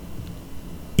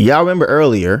 Y'all remember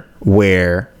earlier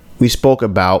where we spoke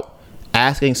about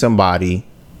asking somebody,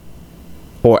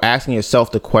 or asking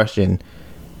yourself the question,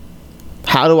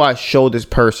 how do I show this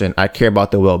person I care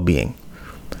about their well-being?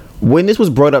 When this was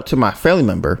brought up to my family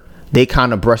member, they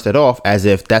kind of brushed it off as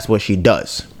if that's what she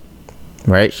does,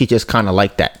 right? She just kind of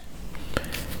like that.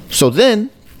 So then,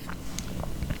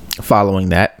 following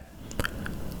that,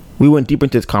 we went deep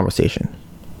into this conversation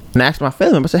and I asked my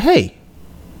family member, I said, hey,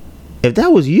 if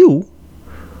that was you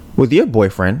with your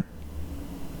boyfriend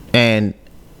and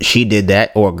she did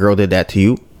that, or a girl did that to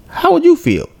you, how would you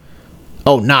feel?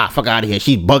 Oh, nah, fuck out of here.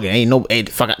 She's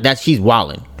bugging. She's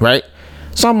wilding, right?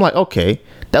 So I'm like, okay,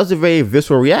 that was a very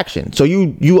visceral reaction. So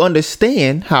you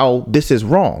understand how this is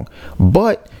wrong,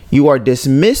 but you are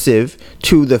dismissive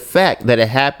to the fact that it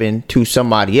happened to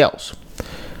somebody else.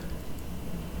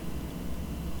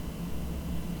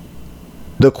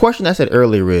 The question I said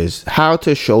earlier is how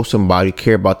to show somebody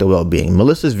care about their well-being.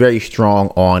 Melissa's very strong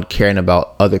on caring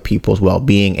about other people's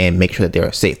well-being and make sure that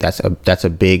they're safe. That's a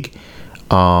big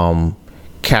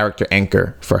character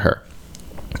anchor for her.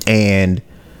 And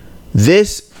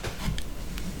this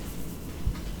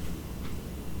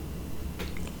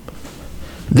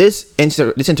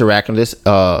interaction, this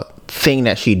thing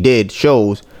that she did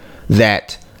shows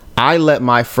that I let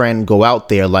my friend go out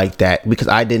there like that because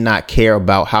I did not care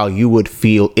about how you would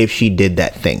feel if she did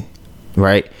that thing,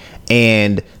 right?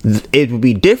 And it would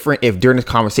be different if during this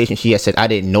conversation she had said, I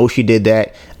didn't know she did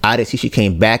that. I didn't see she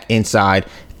came back inside,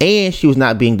 and she was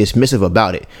not being dismissive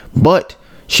about it. But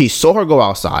she saw her go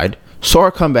outside, saw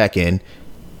her come back in,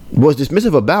 was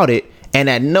dismissive about it, and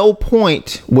at no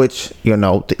point, which,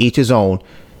 to each his own,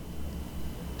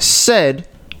 said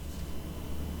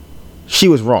she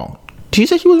was wrong. Did she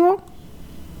say she was wrong?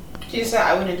 She said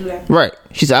I wouldn't do that. Right.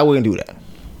 She said I wouldn't do that.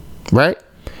 Right?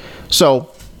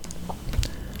 So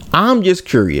I'm just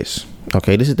curious.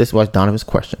 Okay, this was Donovan's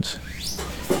questions.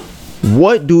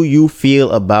 What do you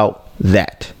feel about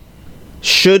that?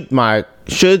 Should my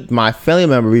family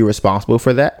member be responsible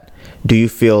for that? Do you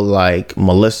feel like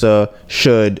Melissa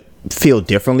should feel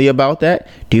differently about that?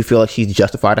 Do you feel like she's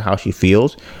justified in how she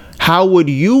feels? How would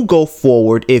you go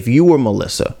forward if you were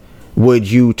Melissa?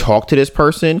 Would you talk to this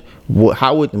person?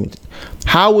 How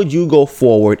would you go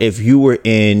forward if you were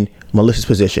in Melissa's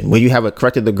position? Would you have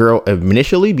corrected the girl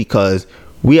initially? Because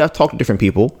we have talked to different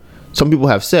people. Some people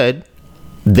have said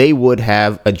they would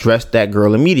have addressed that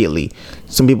girl immediately.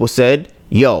 Some people said,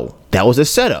 yo, that was a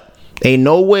setup. Ain't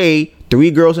no way 3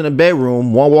 girls in a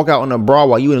bedroom, one walk out in a bra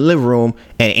while you in the living room,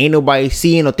 and ain't nobody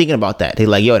seeing or thinking about that. They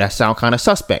like, yo, that sound kind of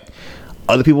suspect.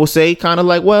 Other people say kind of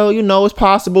like, well, it's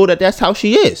possible that that's how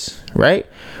she is, right?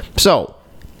 So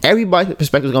everybody's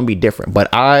perspective is going to be different,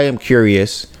 but I am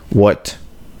curious what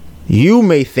you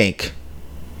may think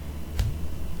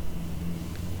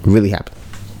really happened.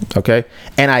 Okay.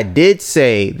 And I did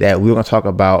say that we were going to talk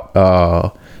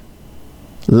about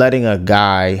letting a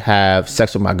guy have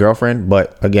sex with my girlfriend,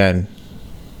 but again,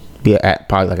 be at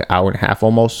probably like an hour and a half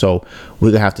almost. So we're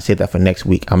going to have to save that for next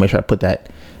week. I'll make sure I put that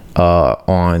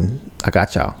on. I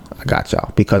got y'all,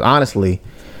 because honestly,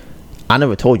 I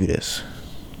never told you this.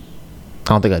 I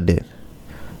don't think I did.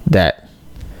 That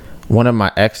one of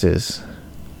my exes,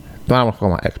 no, I don't want to call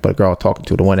my ex, but a girl I was talking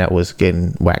to, the one that was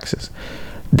getting waxes,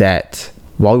 that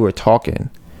while we were talking,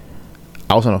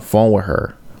 I was on the phone with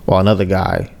her while another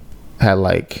guy had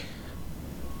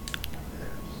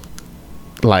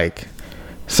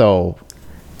so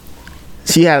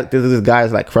this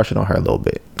guy's like crushing on her a little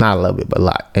bit, not a little bit, but a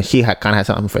lot, and she kind of had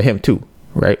something for him too,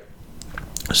 right?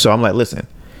 So I'm like, listen,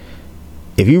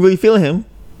 if you really feel him,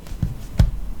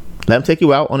 let him take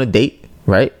you out on a date,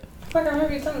 right? I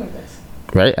remember you telling me this.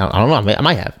 Right? I don't know. I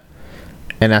might have.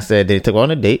 And I said they took her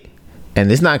on a date, and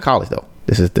this is not in college though.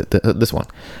 This is this one.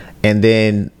 And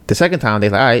then the second time they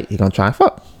like, all right, you're gonna try and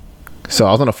fuck. So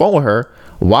I was on the phone with her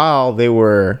while they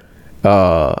were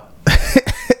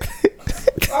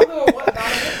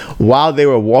while they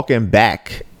were walking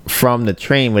back from the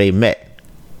train where they met,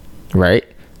 right?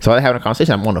 So they're having a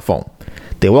conversation. I'm on the phone.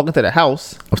 They walk into the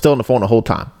house. I'm still on the phone the whole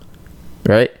time,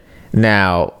 right?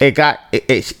 Now it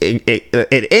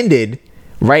ended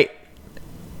right.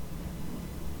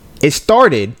 It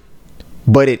started,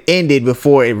 but it ended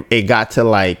before it got to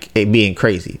like it being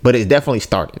crazy. But it definitely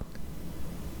started.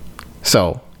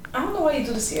 So I don't know why you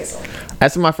do the CSO.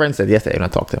 That's what my friend said yesterday when I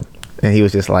talked to him, and he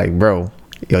was just like, "Bro,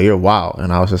 yo, you're wild,"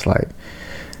 and I was just like,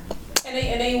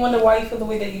 and then you wonder why you feel the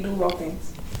way that you do about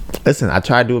things. Listen, I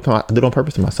try to do it on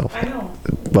purpose to myself. I know.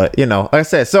 But, like I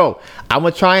said, so I'm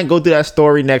going to try and go through that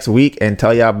story next week and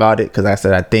tell y'all about it. Because like I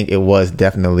said, I think it was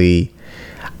definitely...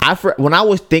 when I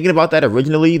was thinking about that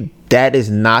originally, that is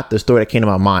not the story that came to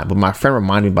my mind. But my friend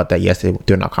reminded me about that yesterday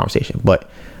during our conversation. But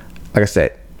like I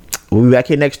said, we'll be back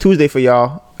here next Tuesday for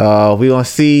y'all. We're going to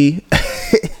see...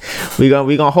 we're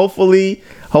gonna hopefully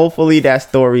that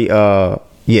story... we're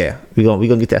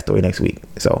gonna get that story next week.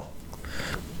 So,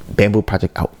 Bamboo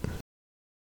Project out.